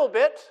a little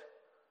bit.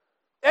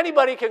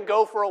 Anybody can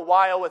go for a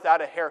while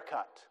without a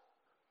haircut.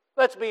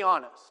 Let's be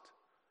honest.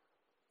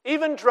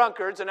 Even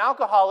drunkards and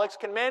alcoholics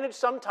can manage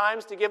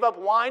sometimes to give up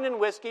wine and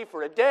whiskey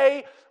for a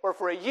day or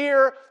for a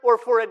year or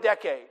for a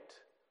decade.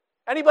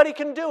 Anybody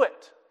can do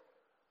it.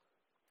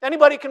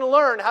 Anybody can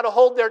learn how to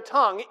hold their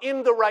tongue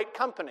in the right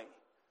company.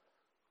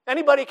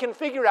 Anybody can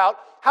figure out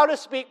how to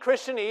speak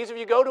Christianese if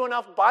you go to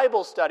enough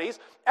Bible studies.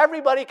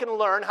 Everybody can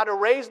learn how to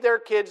raise their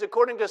kids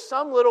according to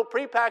some little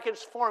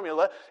prepackaged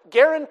formula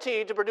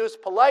guaranteed to produce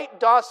polite,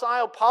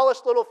 docile,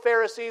 polished little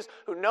Pharisees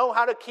who know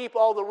how to keep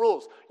all the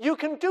rules. You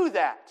can do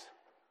that.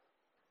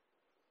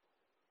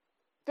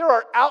 There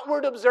are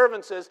outward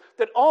observances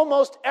that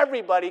almost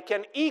everybody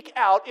can eke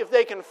out if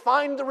they can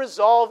find the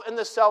resolve and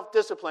the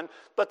self-discipline,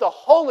 but the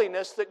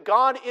holiness that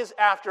God is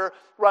after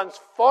runs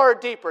far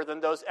deeper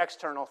than those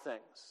external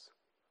things.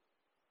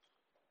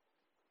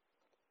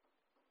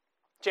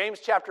 James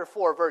chapter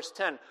 4, verse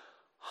 10,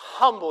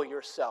 humble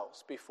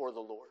yourselves before the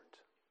Lord,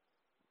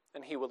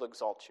 and He will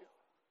exalt you.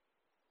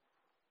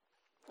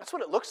 That's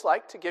what it looks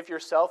like to give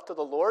yourself to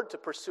the Lord, to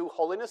pursue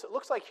holiness. It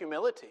looks like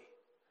humility.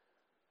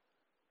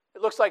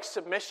 It looks like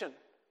submission.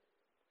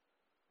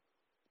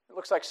 It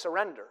looks like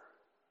surrender.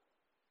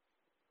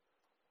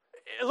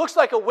 It looks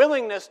like a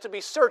willingness to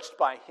be searched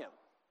by Him,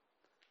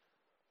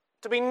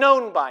 to be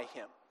known by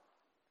Him.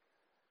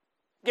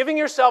 Giving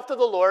yourself to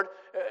the Lord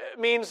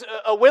means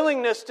a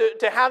willingness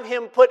to have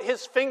Him put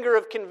His finger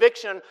of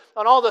conviction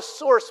on all the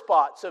sore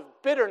spots of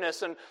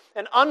bitterness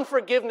and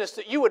unforgiveness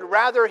that you would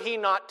rather He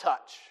not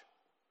touch.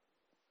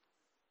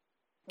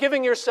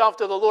 Giving yourself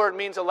to the Lord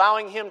means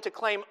allowing Him to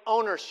claim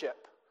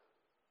ownership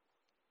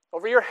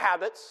over your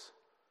habits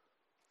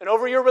and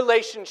over your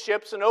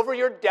relationships and over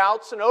your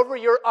doubts and over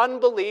your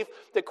unbelief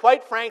that,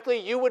 quite frankly,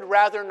 you would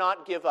rather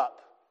not give up.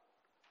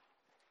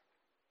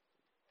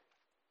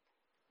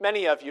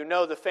 Many of you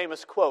know the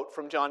famous quote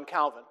from John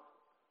Calvin.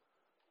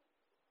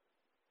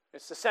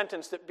 It's the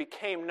sentence that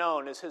became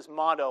known as his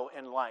motto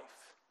in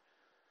life.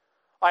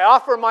 I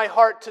offer my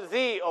heart to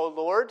Thee, O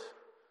Lord,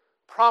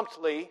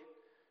 promptly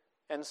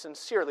and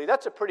sincerely.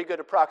 That's a pretty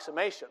good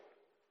approximation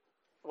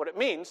of what it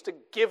means to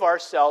give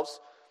ourselves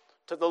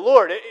to the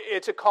Lord.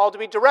 It's a call to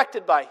be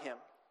directed by Him.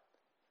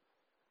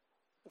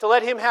 To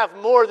let Him have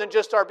more than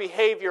just our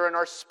behavior and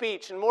our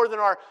speech and more than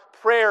our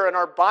prayer and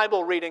our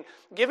Bible reading.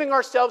 Giving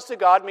ourselves to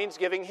God means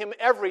giving Him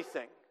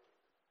everything.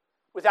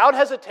 Without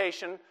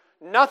hesitation,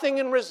 nothing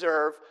in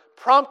reserve,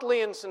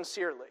 promptly and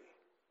sincerely.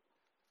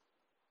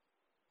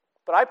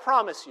 But I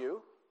promise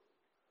you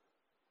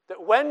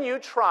that when you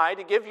try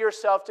to give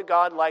yourself to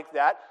God like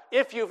that,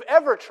 if you've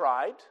ever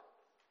tried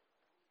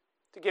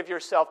to give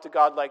yourself to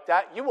God like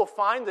that, you will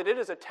find that it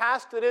is a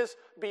task that is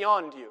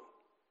beyond you.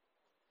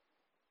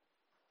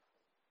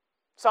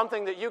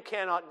 Something that you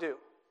cannot do.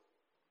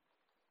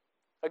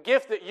 A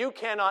gift that you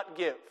cannot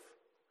give.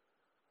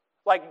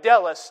 Like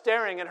Della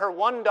staring at her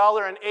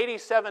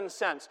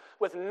 $1.87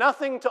 with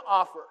nothing to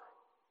offer.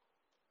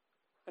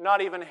 And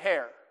not even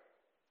hair.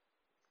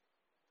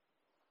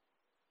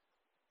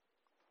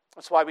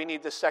 That's why we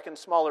need this second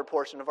smaller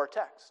portion of our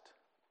text.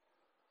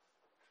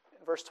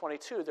 In verse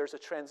 22, there's a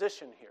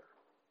transition here.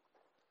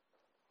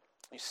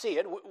 You see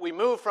it. We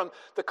move from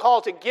the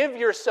call to give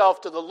yourself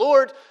to the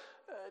Lord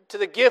to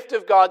the gift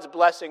of God's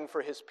blessing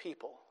for His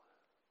people.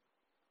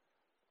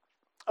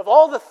 Of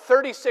all the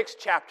 36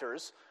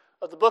 chapters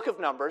of the book of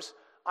Numbers,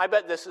 I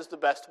bet this is the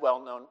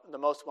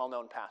most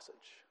well-known passage.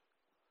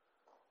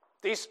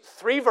 These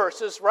 3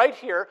 verses right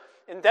here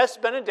in this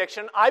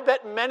benediction, I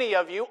bet many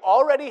of you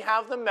already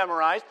have them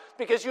memorized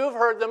because you have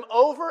heard them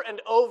over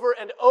and over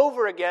and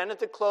over again at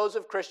the close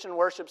of Christian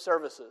worship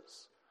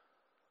services.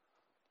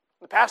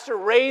 The pastor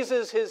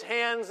raises his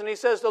hands and he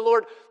says, "The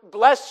Lord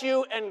bless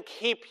you and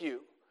keep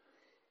you.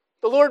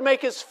 The Lord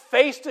make His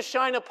face to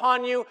shine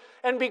upon you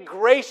and be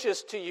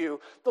gracious to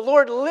you. The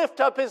Lord lift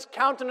up His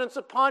countenance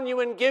upon you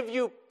and give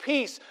you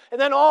peace."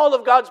 And then all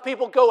of God's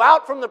people go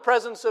out from the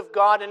presence of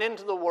God and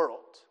into the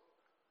world.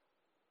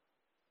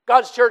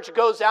 God's church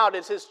goes out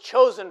as His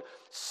chosen,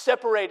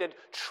 separated,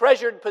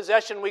 treasured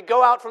possession. We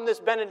go out from this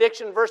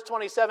benediction, verse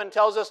 27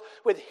 tells us,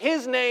 with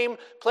His name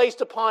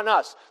placed upon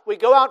us. We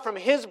go out from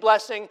His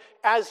blessing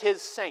as His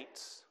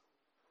saints.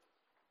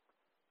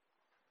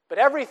 But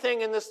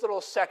everything in this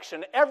little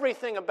section,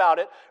 everything about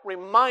it,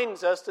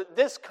 reminds us that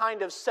this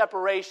kind of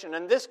separation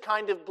and this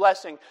kind of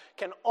blessing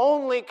can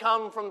only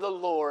come from the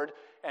Lord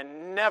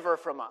and never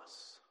from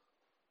us.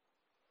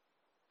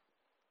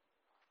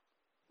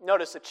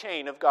 Notice the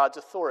chain of God's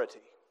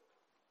authority.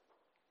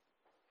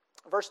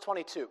 Verse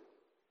 22.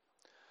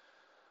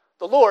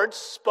 The Lord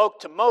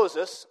spoke to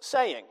Moses,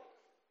 saying,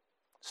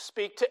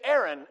 "Speak to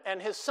Aaron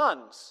and his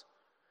sons,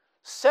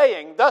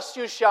 saying, thus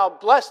you shall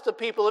bless the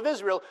people of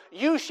Israel.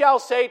 You shall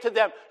say to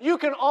them," you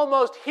can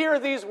almost hear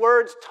these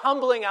words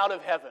tumbling out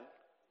of heaven.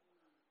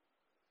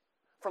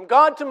 From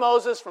God to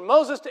Moses, from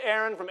Moses to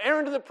Aaron, from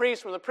Aaron to the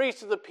priest, from the priest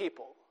to the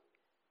people.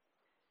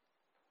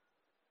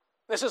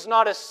 This is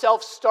not a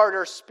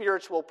self-starter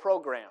spiritual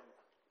program.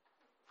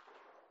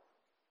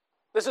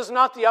 This is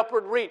not the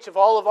upward reach of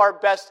all of our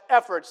best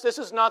efforts. This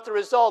is not the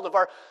result of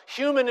our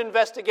human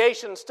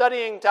investigation,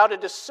 studying how to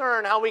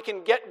discern how we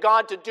can get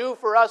God to do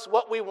for us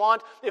what we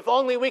want, if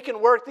only we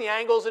can work the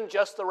angles in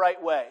just the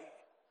right way.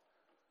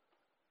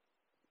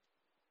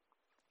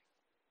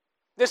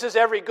 This is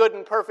every good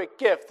and perfect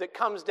gift that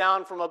comes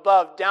down from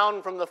above,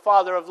 down from the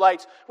Father of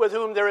lights, with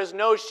whom there is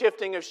no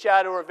shifting of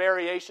shadow or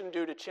variation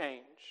due to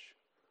change.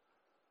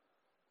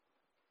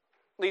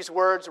 These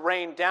words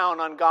rain down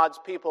on God's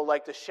people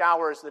like the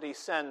showers that He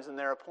sends in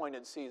their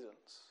appointed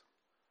seasons.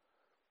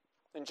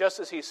 And just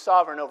as He's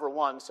sovereign over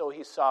one, so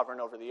He's sovereign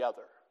over the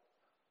other.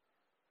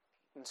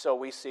 And so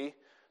we see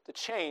the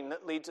chain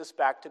that leads us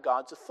back to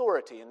God's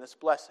authority in this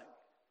blessing.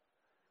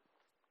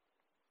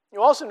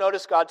 You also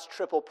notice God's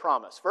triple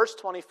promise. Verse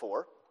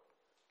 24,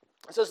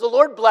 it says, "The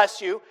Lord bless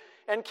you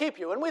and keep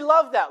you." And we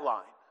love that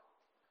line.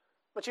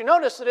 But you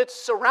notice that it's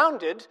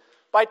surrounded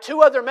by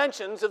 2 other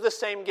mentions of the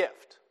same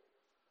gift.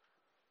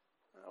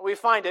 We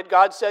find it,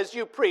 God says,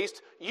 "You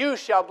priest, you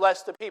shall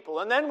bless the people."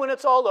 And then when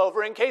it's all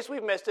over, in case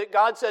we've missed it,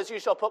 God says, "You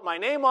shall put my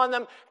name on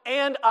them,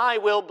 and I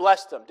will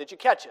bless them." Did you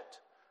catch it?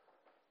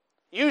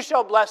 You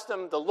shall bless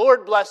them, the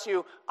Lord bless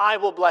you, I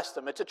will bless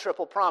them. It's a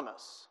triple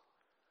promise.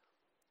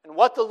 And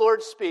what the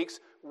Lord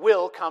speaks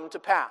will come to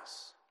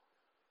pass.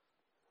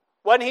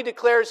 When He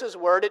declares His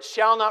word, it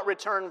shall not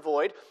return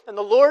void. And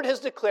the Lord has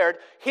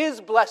declared His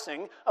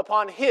blessing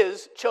upon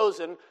His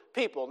chosen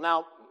people.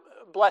 Now,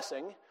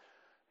 blessing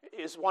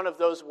is one of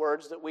those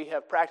words that we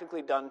have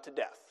practically done to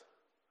death.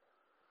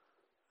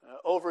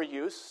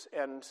 Overuse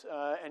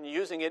and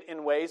using it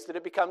in ways that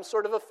it becomes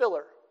sort of a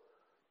filler.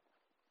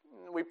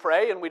 We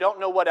pray and we don't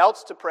know what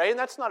else to pray, and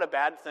that's not a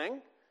bad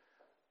thing.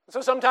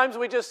 So sometimes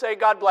we just say,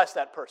 God bless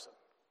that person.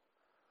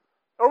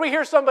 Or we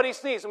hear somebody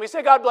sneeze and we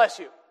say, God bless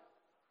you.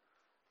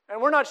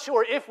 And we're not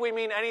sure if we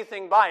mean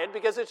anything by it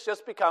because it's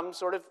just become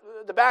sort of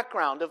the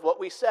background of what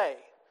we say.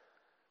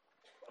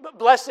 But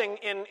blessing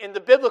in the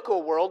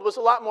biblical world was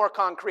a lot more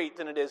concrete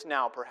than it is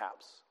now,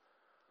 perhaps.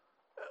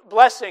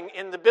 Blessing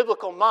in the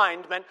biblical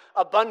mind meant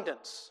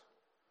abundance.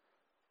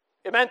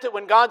 It meant that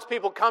when God's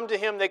people come to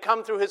Him, they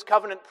come through His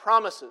covenant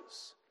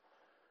promises.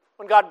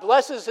 When God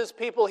blesses His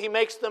people, He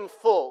makes them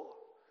full.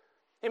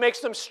 He makes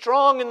them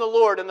strong in the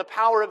Lord and the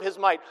power of His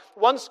might.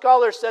 One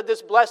scholar said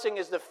this blessing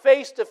is the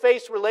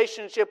face-to-face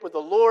relationship with the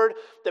Lord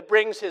that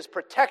brings His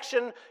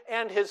protection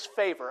and His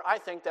favor. I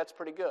think that's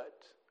pretty good.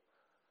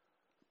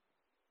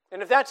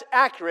 And if that's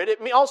accurate,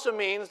 it also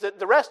means that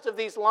the rest of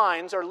these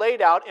lines are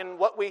laid out in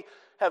what we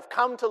have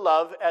come to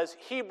love as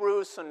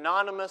Hebrew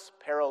synonymous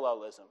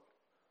parallelism.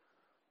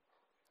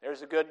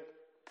 There's a good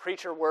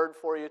preacher word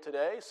for you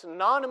today.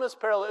 Synonymous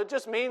parallelism. It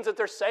just means that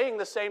they're saying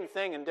the same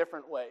thing in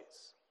different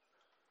ways.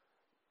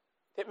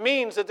 It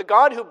means that the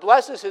God who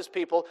blesses His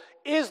people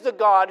is the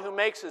God who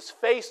makes His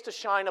face to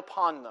shine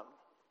upon them.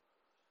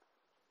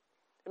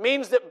 It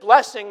means that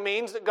blessing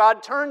means that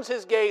God turns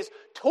His gaze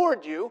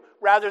toward you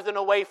rather than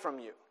away from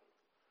you.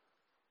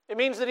 It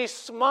means that He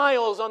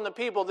smiles on the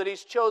people that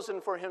He's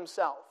chosen for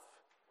Himself.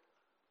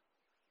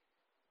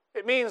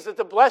 It means that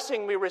the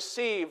blessing we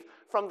receive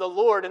from the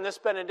Lord in this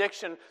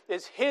benediction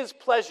is His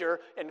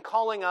pleasure in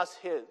calling us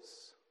His.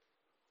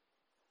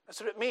 That's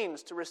what it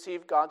means to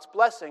receive God's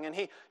blessing. And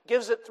He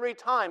gives it 3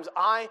 times.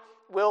 I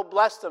will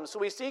bless them. So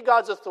we see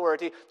God's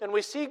authority, and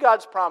we see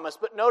God's promise,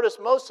 but notice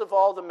most of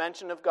all the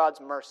mention of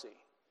God's mercy.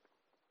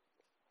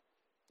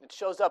 It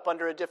shows up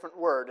under a different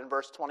word in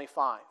verse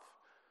 25.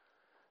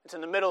 It's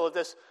in the middle of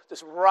this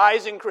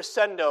rising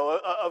crescendo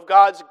of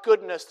God's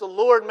goodness. The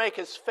Lord make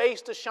His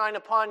face to shine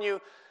upon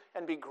you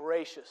and be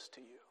gracious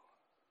to you.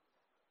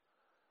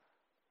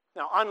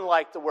 Now,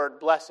 unlike the word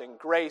blessing,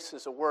 grace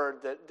is a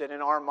word that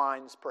in our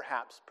minds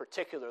perhaps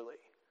particularly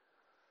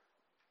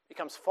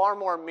becomes far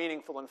more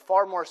meaningful and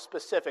far more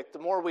specific the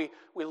more we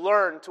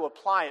learn to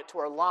apply it to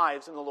our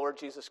lives in the Lord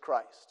Jesus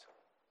Christ.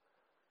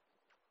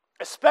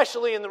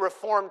 Especially in the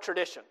Reformed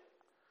tradition.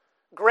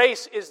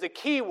 Grace is the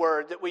key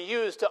word that we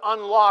use to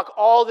unlock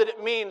all that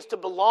it means to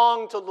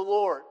belong to the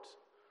Lord.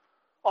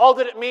 All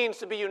that it means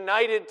to be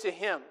united to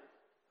Him.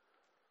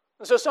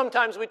 And so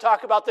sometimes we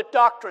talk about the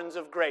doctrines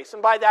of grace.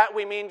 And by that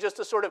we mean just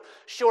a sort of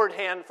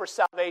shorthand for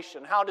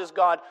salvation. How does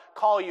God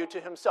call you to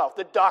Himself?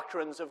 The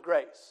doctrines of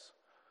grace.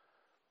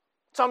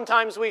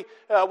 Sometimes we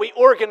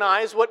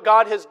organize what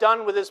God has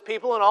done with His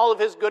people and all of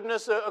His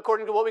goodness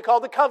according to what we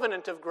call the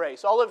covenant of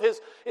grace. All of His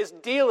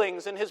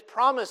dealings and His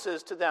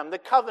promises to them. The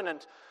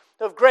covenant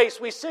of grace.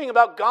 We sing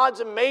about God's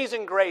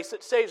amazing grace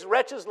that saves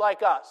wretches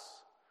like us.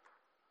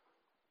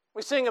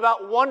 We sing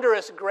about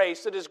wondrous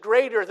grace that is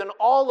greater than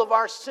all of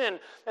our sin.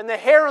 And the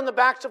hair on the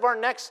backs of our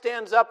necks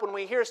stands up when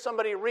we hear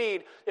somebody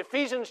read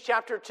Ephesians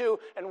chapter 2,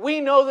 and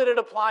we know that it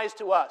applies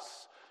to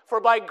us.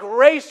 For by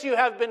grace you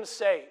have been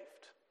saved.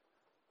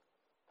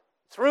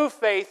 Through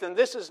faith, and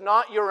this is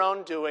not your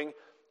own doing,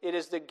 it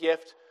is the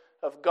gift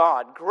of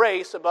God.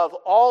 Grace, above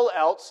all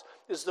else,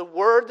 is the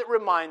word that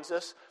reminds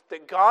us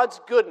that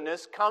God's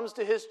goodness comes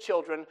to His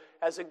children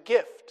as a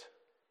gift,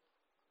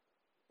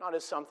 not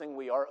as something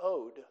we are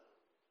owed.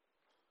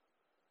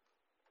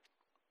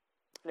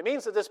 And it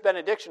means that this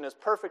benediction is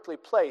perfectly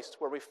placed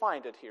where we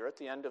find it here at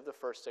the end of the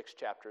first 6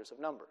 chapters of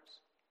Numbers.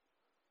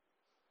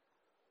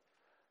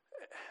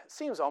 It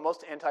seems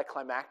almost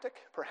anticlimactic,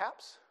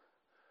 perhaps.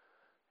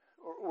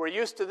 We're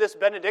used to this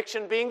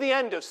benediction being the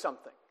end of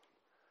something.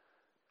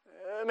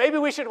 Maybe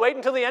we should wait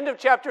until the end of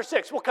chapter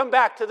 6. We'll come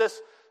back to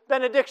this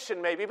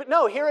benediction maybe. But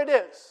no, here it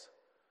is.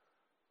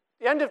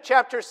 The end of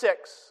chapter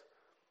 6.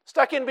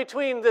 Stuck in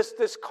between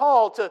this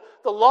call to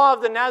the law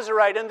of the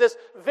Nazirite and this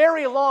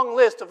very long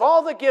list of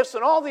all the gifts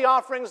and all the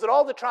offerings that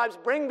all the tribes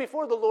bring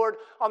before the Lord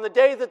on the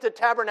day that the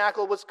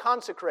tabernacle was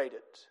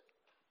consecrated.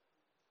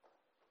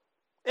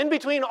 In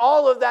between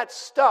all of that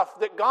stuff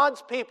that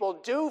God's people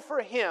do for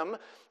Him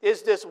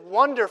is this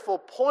wonderful,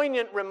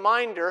 poignant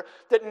reminder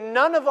that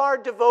none of our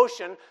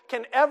devotion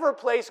can ever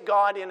place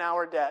God in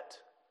our debt.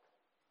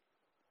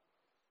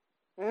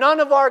 None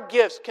of our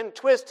gifts can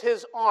twist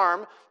His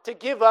arm to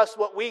give us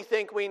what we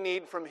think we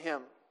need from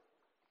Him.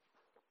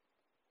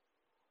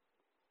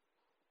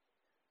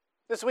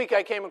 This week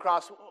I came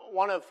across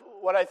one of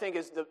what I think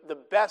is the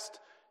best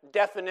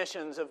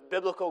definitions of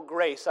biblical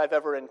grace I've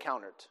ever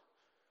encountered.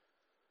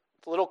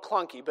 It's a little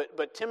clunky,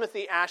 but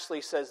Timothy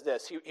Ashley says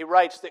this. He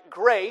writes that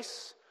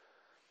grace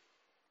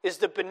is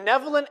the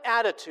benevolent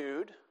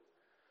attitude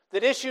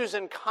that issues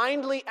in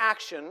kindly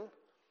action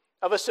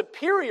of a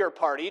superior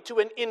party to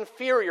an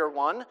inferior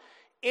one,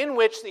 in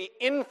which the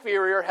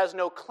inferior has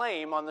no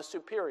claim on the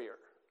superior.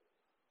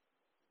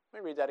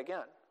 Let me read that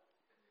again.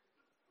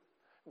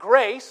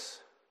 Grace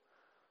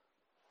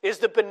is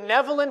the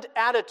benevolent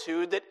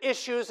attitude that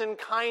issues in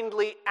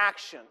kindly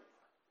action.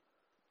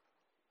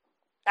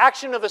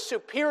 Action of a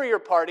superior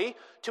party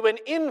to an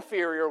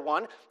inferior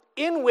one,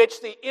 in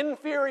which the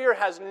inferior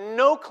has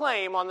no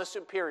claim on the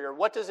superior.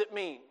 What does it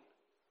mean?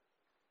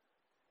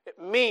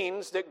 It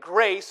means that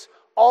grace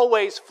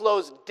always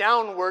flows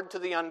downward to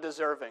the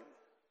undeserving.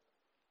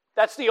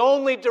 That's the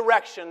only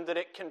direction that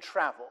it can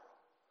travel.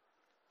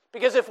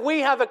 Because if we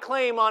have a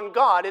claim on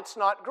God, it's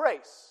not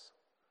grace.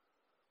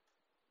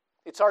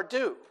 It's our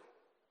due.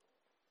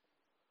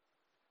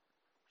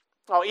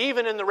 Now,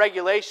 even in the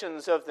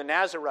regulations of the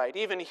Nazirite,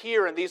 even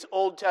here in these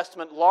Old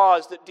Testament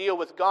laws that deal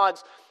with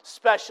God's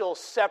special,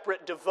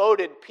 separate,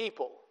 devoted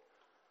people,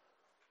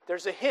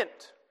 there's a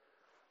hint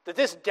that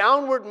this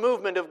downward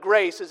movement of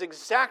grace is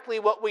exactly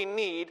what we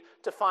need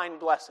to find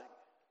blessing.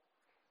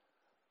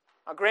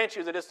 I'll grant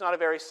you that it's not a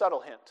very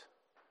subtle hint.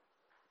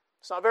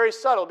 It's not very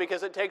subtle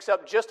because it takes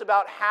up just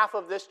about half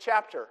of this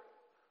chapter.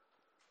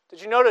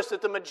 Did you notice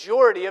that the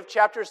majority of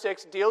chapter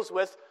 6 deals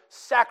with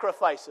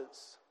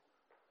sacrifices?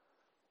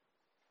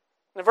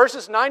 In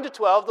verses 9 to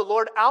 12, the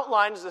Lord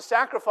outlines the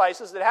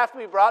sacrifices that have to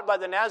be brought by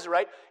the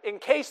Nazirite in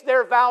case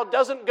their vow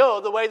doesn't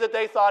go the way that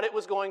they thought it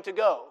was going to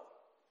go.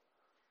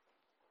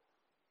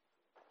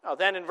 Now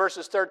then, in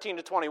verses 13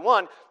 to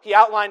 21, he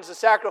outlines the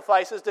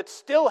sacrifices that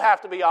still have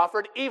to be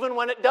offered even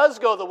when it does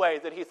go the way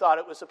that he thought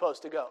it was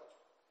supposed to go.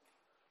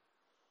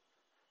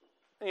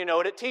 And you know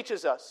what it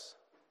teaches us?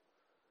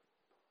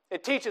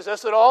 It teaches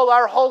us that all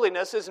our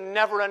holiness is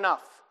never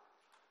enough.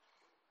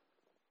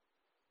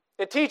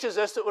 It teaches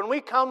us that when we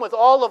come with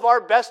all of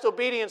our best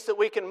obedience that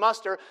we can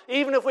muster,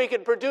 even if we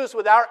can produce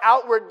with our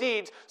outward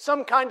deeds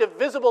some kind of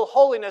visible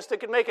holiness that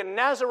could make a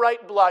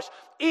Nazirite blush,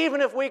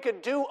 even if we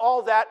could do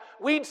all that,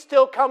 we'd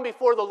still come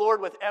before the Lord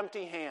with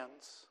empty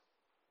hands.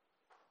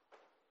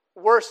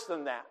 Worse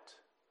than that,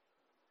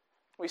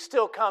 we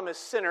still come as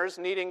sinners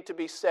needing to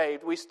be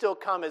saved. We still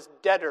come as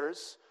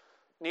debtors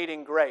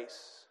needing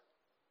grace.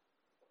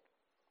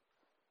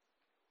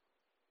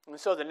 And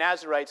so the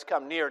Nazirites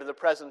come near to the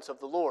presence of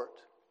the Lord.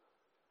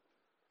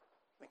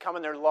 They come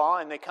in their law,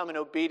 and they come in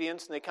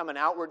obedience, and they come in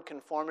outward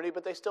conformity,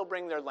 but they still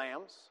bring their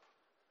lambs,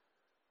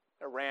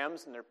 their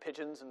rams, and their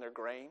pigeons, and their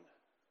grain.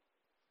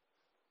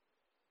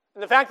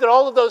 And the fact that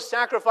all of those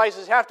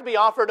sacrifices have to be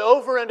offered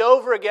over and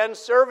over again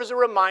serve as a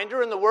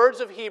reminder, in the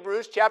words of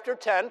Hebrews chapter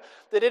 10,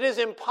 that it is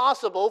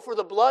impossible for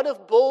the blood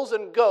of bulls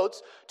and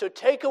goats to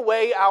take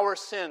away our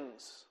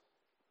sins.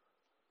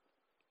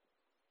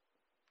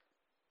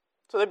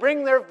 So they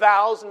bring their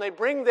vows, and they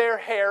bring their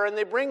hair, and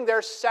they bring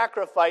their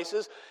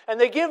sacrifices,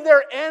 and they give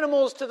their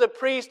animals to the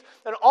priest,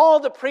 and all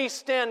the priests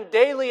stand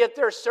daily at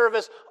their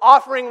service,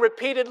 offering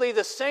repeatedly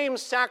the same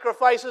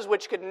sacrifices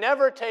which could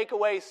never take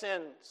away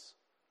sins.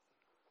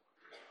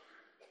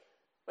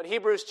 But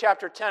Hebrews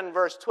chapter 10,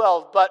 verse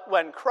 12, but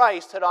when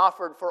Christ had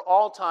offered for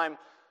all time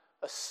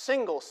a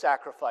single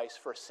sacrifice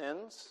for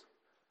sins,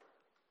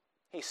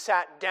 he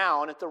sat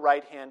down at the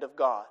right hand of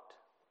God.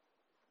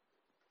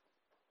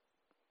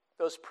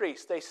 Those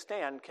priests, they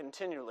stand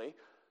continually,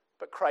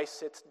 but Christ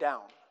sits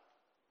down.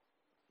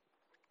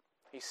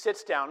 He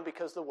sits down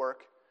because the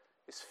work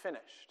is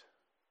finished.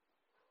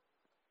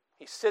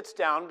 He sits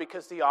down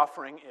because the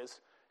offering is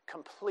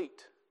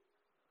complete.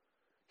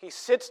 He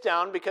sits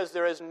down because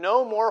there is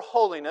no more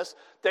holiness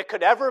that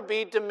could ever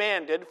be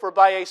demanded, for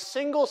by a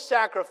single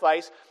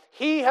sacrifice,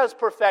 he has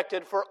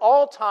perfected for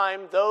all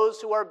time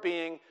those who are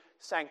being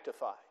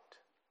sanctified.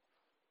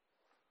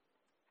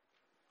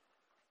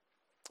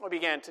 We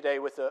began today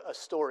with a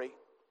story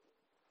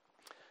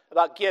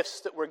about gifts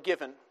that were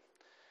given.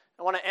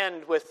 I want to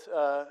end with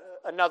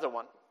another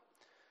one.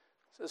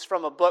 This is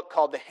from a book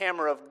called The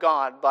Hammer of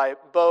God by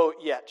Bo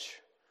Yetch,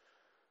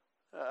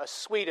 a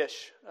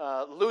Swedish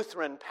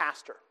Lutheran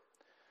pastor.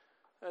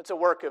 It's a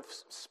work of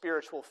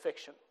spiritual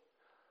fiction.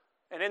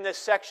 And in this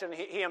section,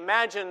 he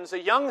imagines a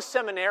young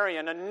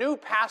seminarian, a new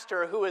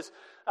pastor who has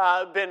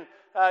been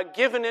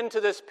given into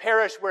this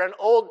parish where an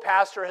old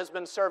pastor has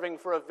been serving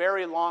for a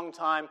very long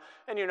time.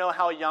 And you know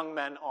how young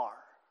men are.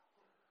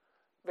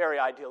 Very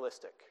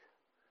idealistic.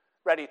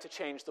 Ready to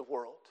change the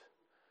world.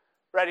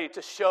 Ready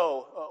to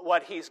show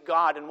what he's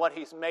got and what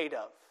he's made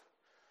of.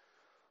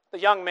 The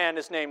young man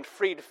is named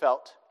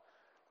Friedfeldt.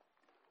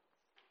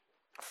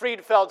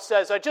 Friedfeldt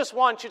says, I just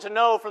want you to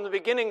know from the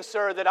beginning,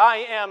 sir, that I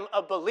am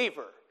a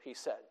believer, he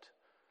said.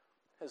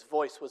 His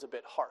voice was a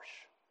bit harsh.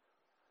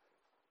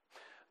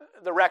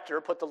 The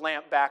rector put the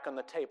lamp back on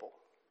the table,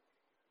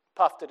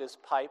 puffed at his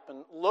pipe,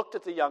 and looked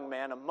at the young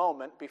man a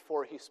moment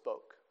before he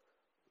spoke.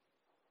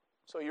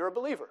 So you're a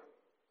believer.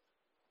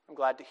 I'm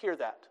glad to hear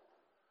that.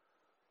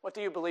 What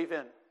do you believe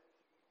in?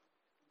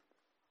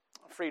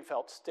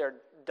 Friedfeldt stared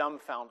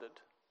dumbfounded.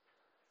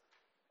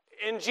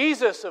 In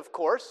Jesus, of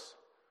course,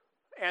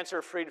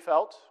 answered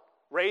Friedfeldt,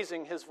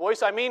 raising his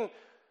voice. I mean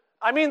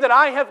that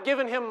I have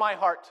given him my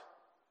heart.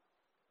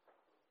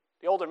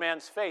 The older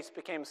man's face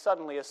became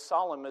suddenly as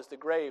solemn as the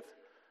grave.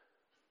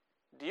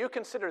 Do you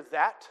consider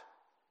that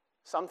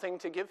something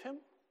to give him?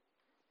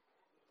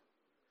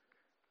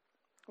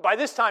 By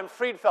this time,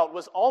 Friedfeld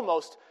was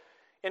almost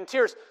in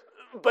tears.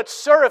 "But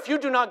sir, if you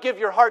do not give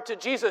your heart to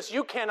Jesus,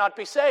 you cannot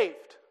be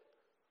saved."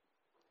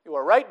 "You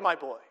are right, my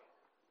boy.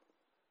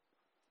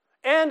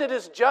 And it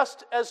is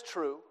just as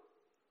true.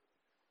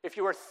 If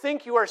you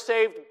think you are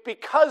saved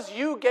because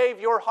you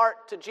gave your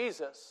heart to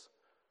Jesus,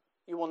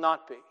 you will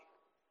not be.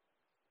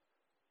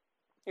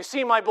 You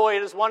see, my boy,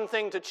 it is one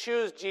thing to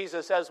choose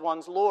Jesus as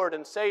one's Lord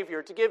and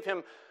Savior, to give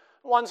him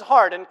one's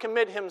heart and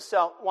commit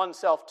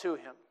oneself to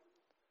him.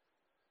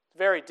 It's a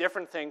very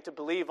different thing to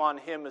believe on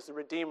him as the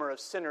Redeemer of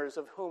sinners,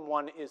 of whom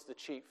one is the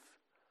chief.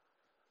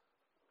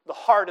 The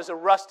heart is a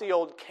rusty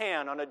old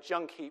can on a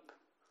junk heap.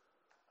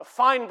 A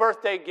fine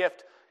birthday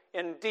gift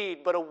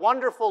indeed, but a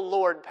wonderful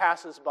Lord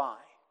passes by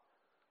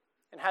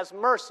and has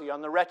mercy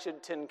on the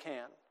wretched tin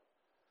can.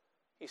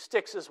 He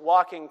sticks his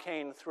walking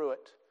cane through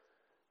it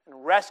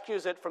and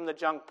rescues it from the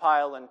junk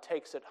pile and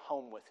takes it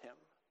home with him.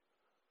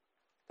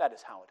 That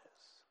is how it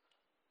is.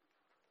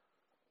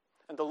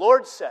 And the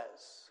Lord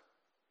says,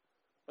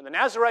 when the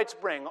Nazarites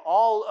bring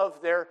all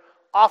of their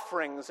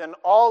offerings and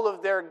all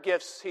of their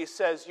gifts, he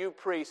says, "You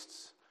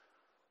priests,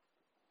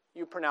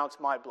 you pronounce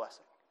my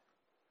blessing.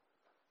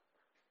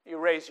 You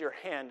raise your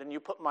hand and you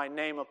put my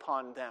name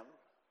upon them.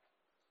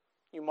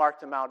 You mark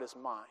them out as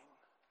mine.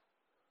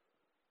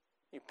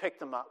 You pick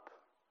them up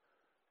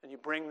and you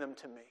bring them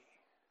to me."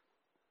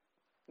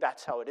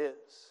 That's how it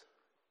is.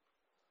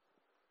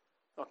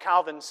 Well,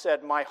 Calvin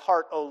said, "My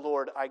heart, O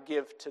Lord, I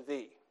give to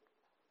thee."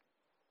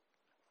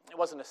 It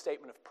wasn't a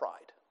statement of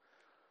pride.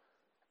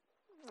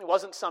 It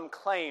wasn't some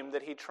claim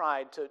that he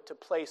tried to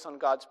place on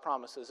God's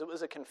promises. It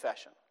was a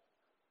confession.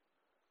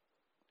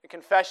 A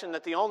confession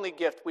that the only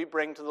gift we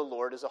bring to the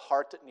Lord is a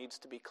heart that needs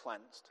to be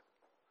cleansed.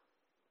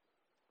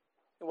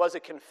 It was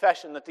a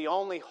confession that the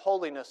only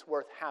holiness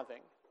worth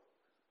having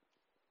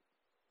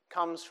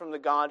comes from the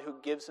God who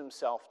gives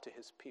himself to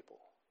his people.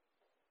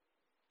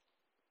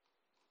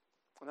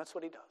 And that's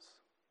what he does.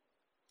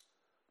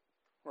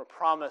 We're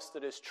promised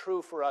that is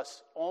true for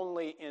us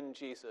only in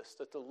Jesus,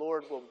 that the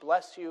Lord will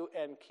bless you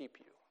and keep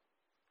you.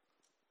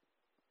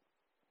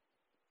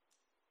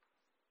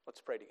 Let's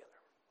pray together.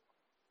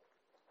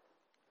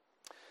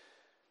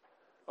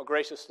 Oh,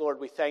 gracious Lord,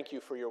 we thank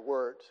you for your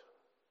word.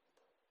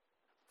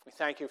 We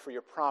thank you for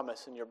your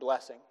promise and your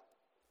blessing.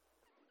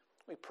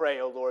 We pray,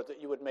 O Lord, that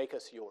you would make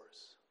us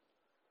yours.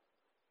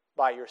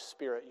 By your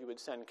Spirit, you would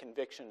send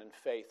conviction and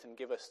faith and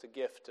give us the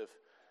gift of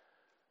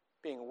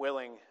being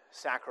willing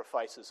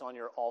sacrifices on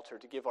your altar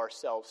to give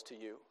ourselves to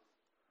you.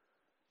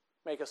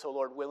 Make us, O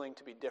Lord, willing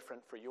to be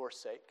different for your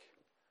sake,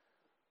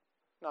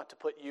 not to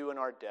put you in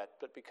our debt,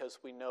 but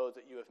because we know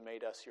that you have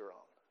made us your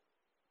own.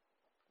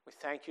 We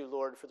thank you,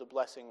 Lord, for the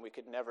blessing we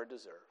could never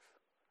deserve.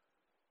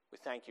 We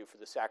thank you for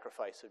the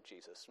sacrifice of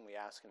Jesus, and we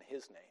ask in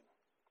his name.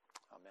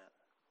 Amen.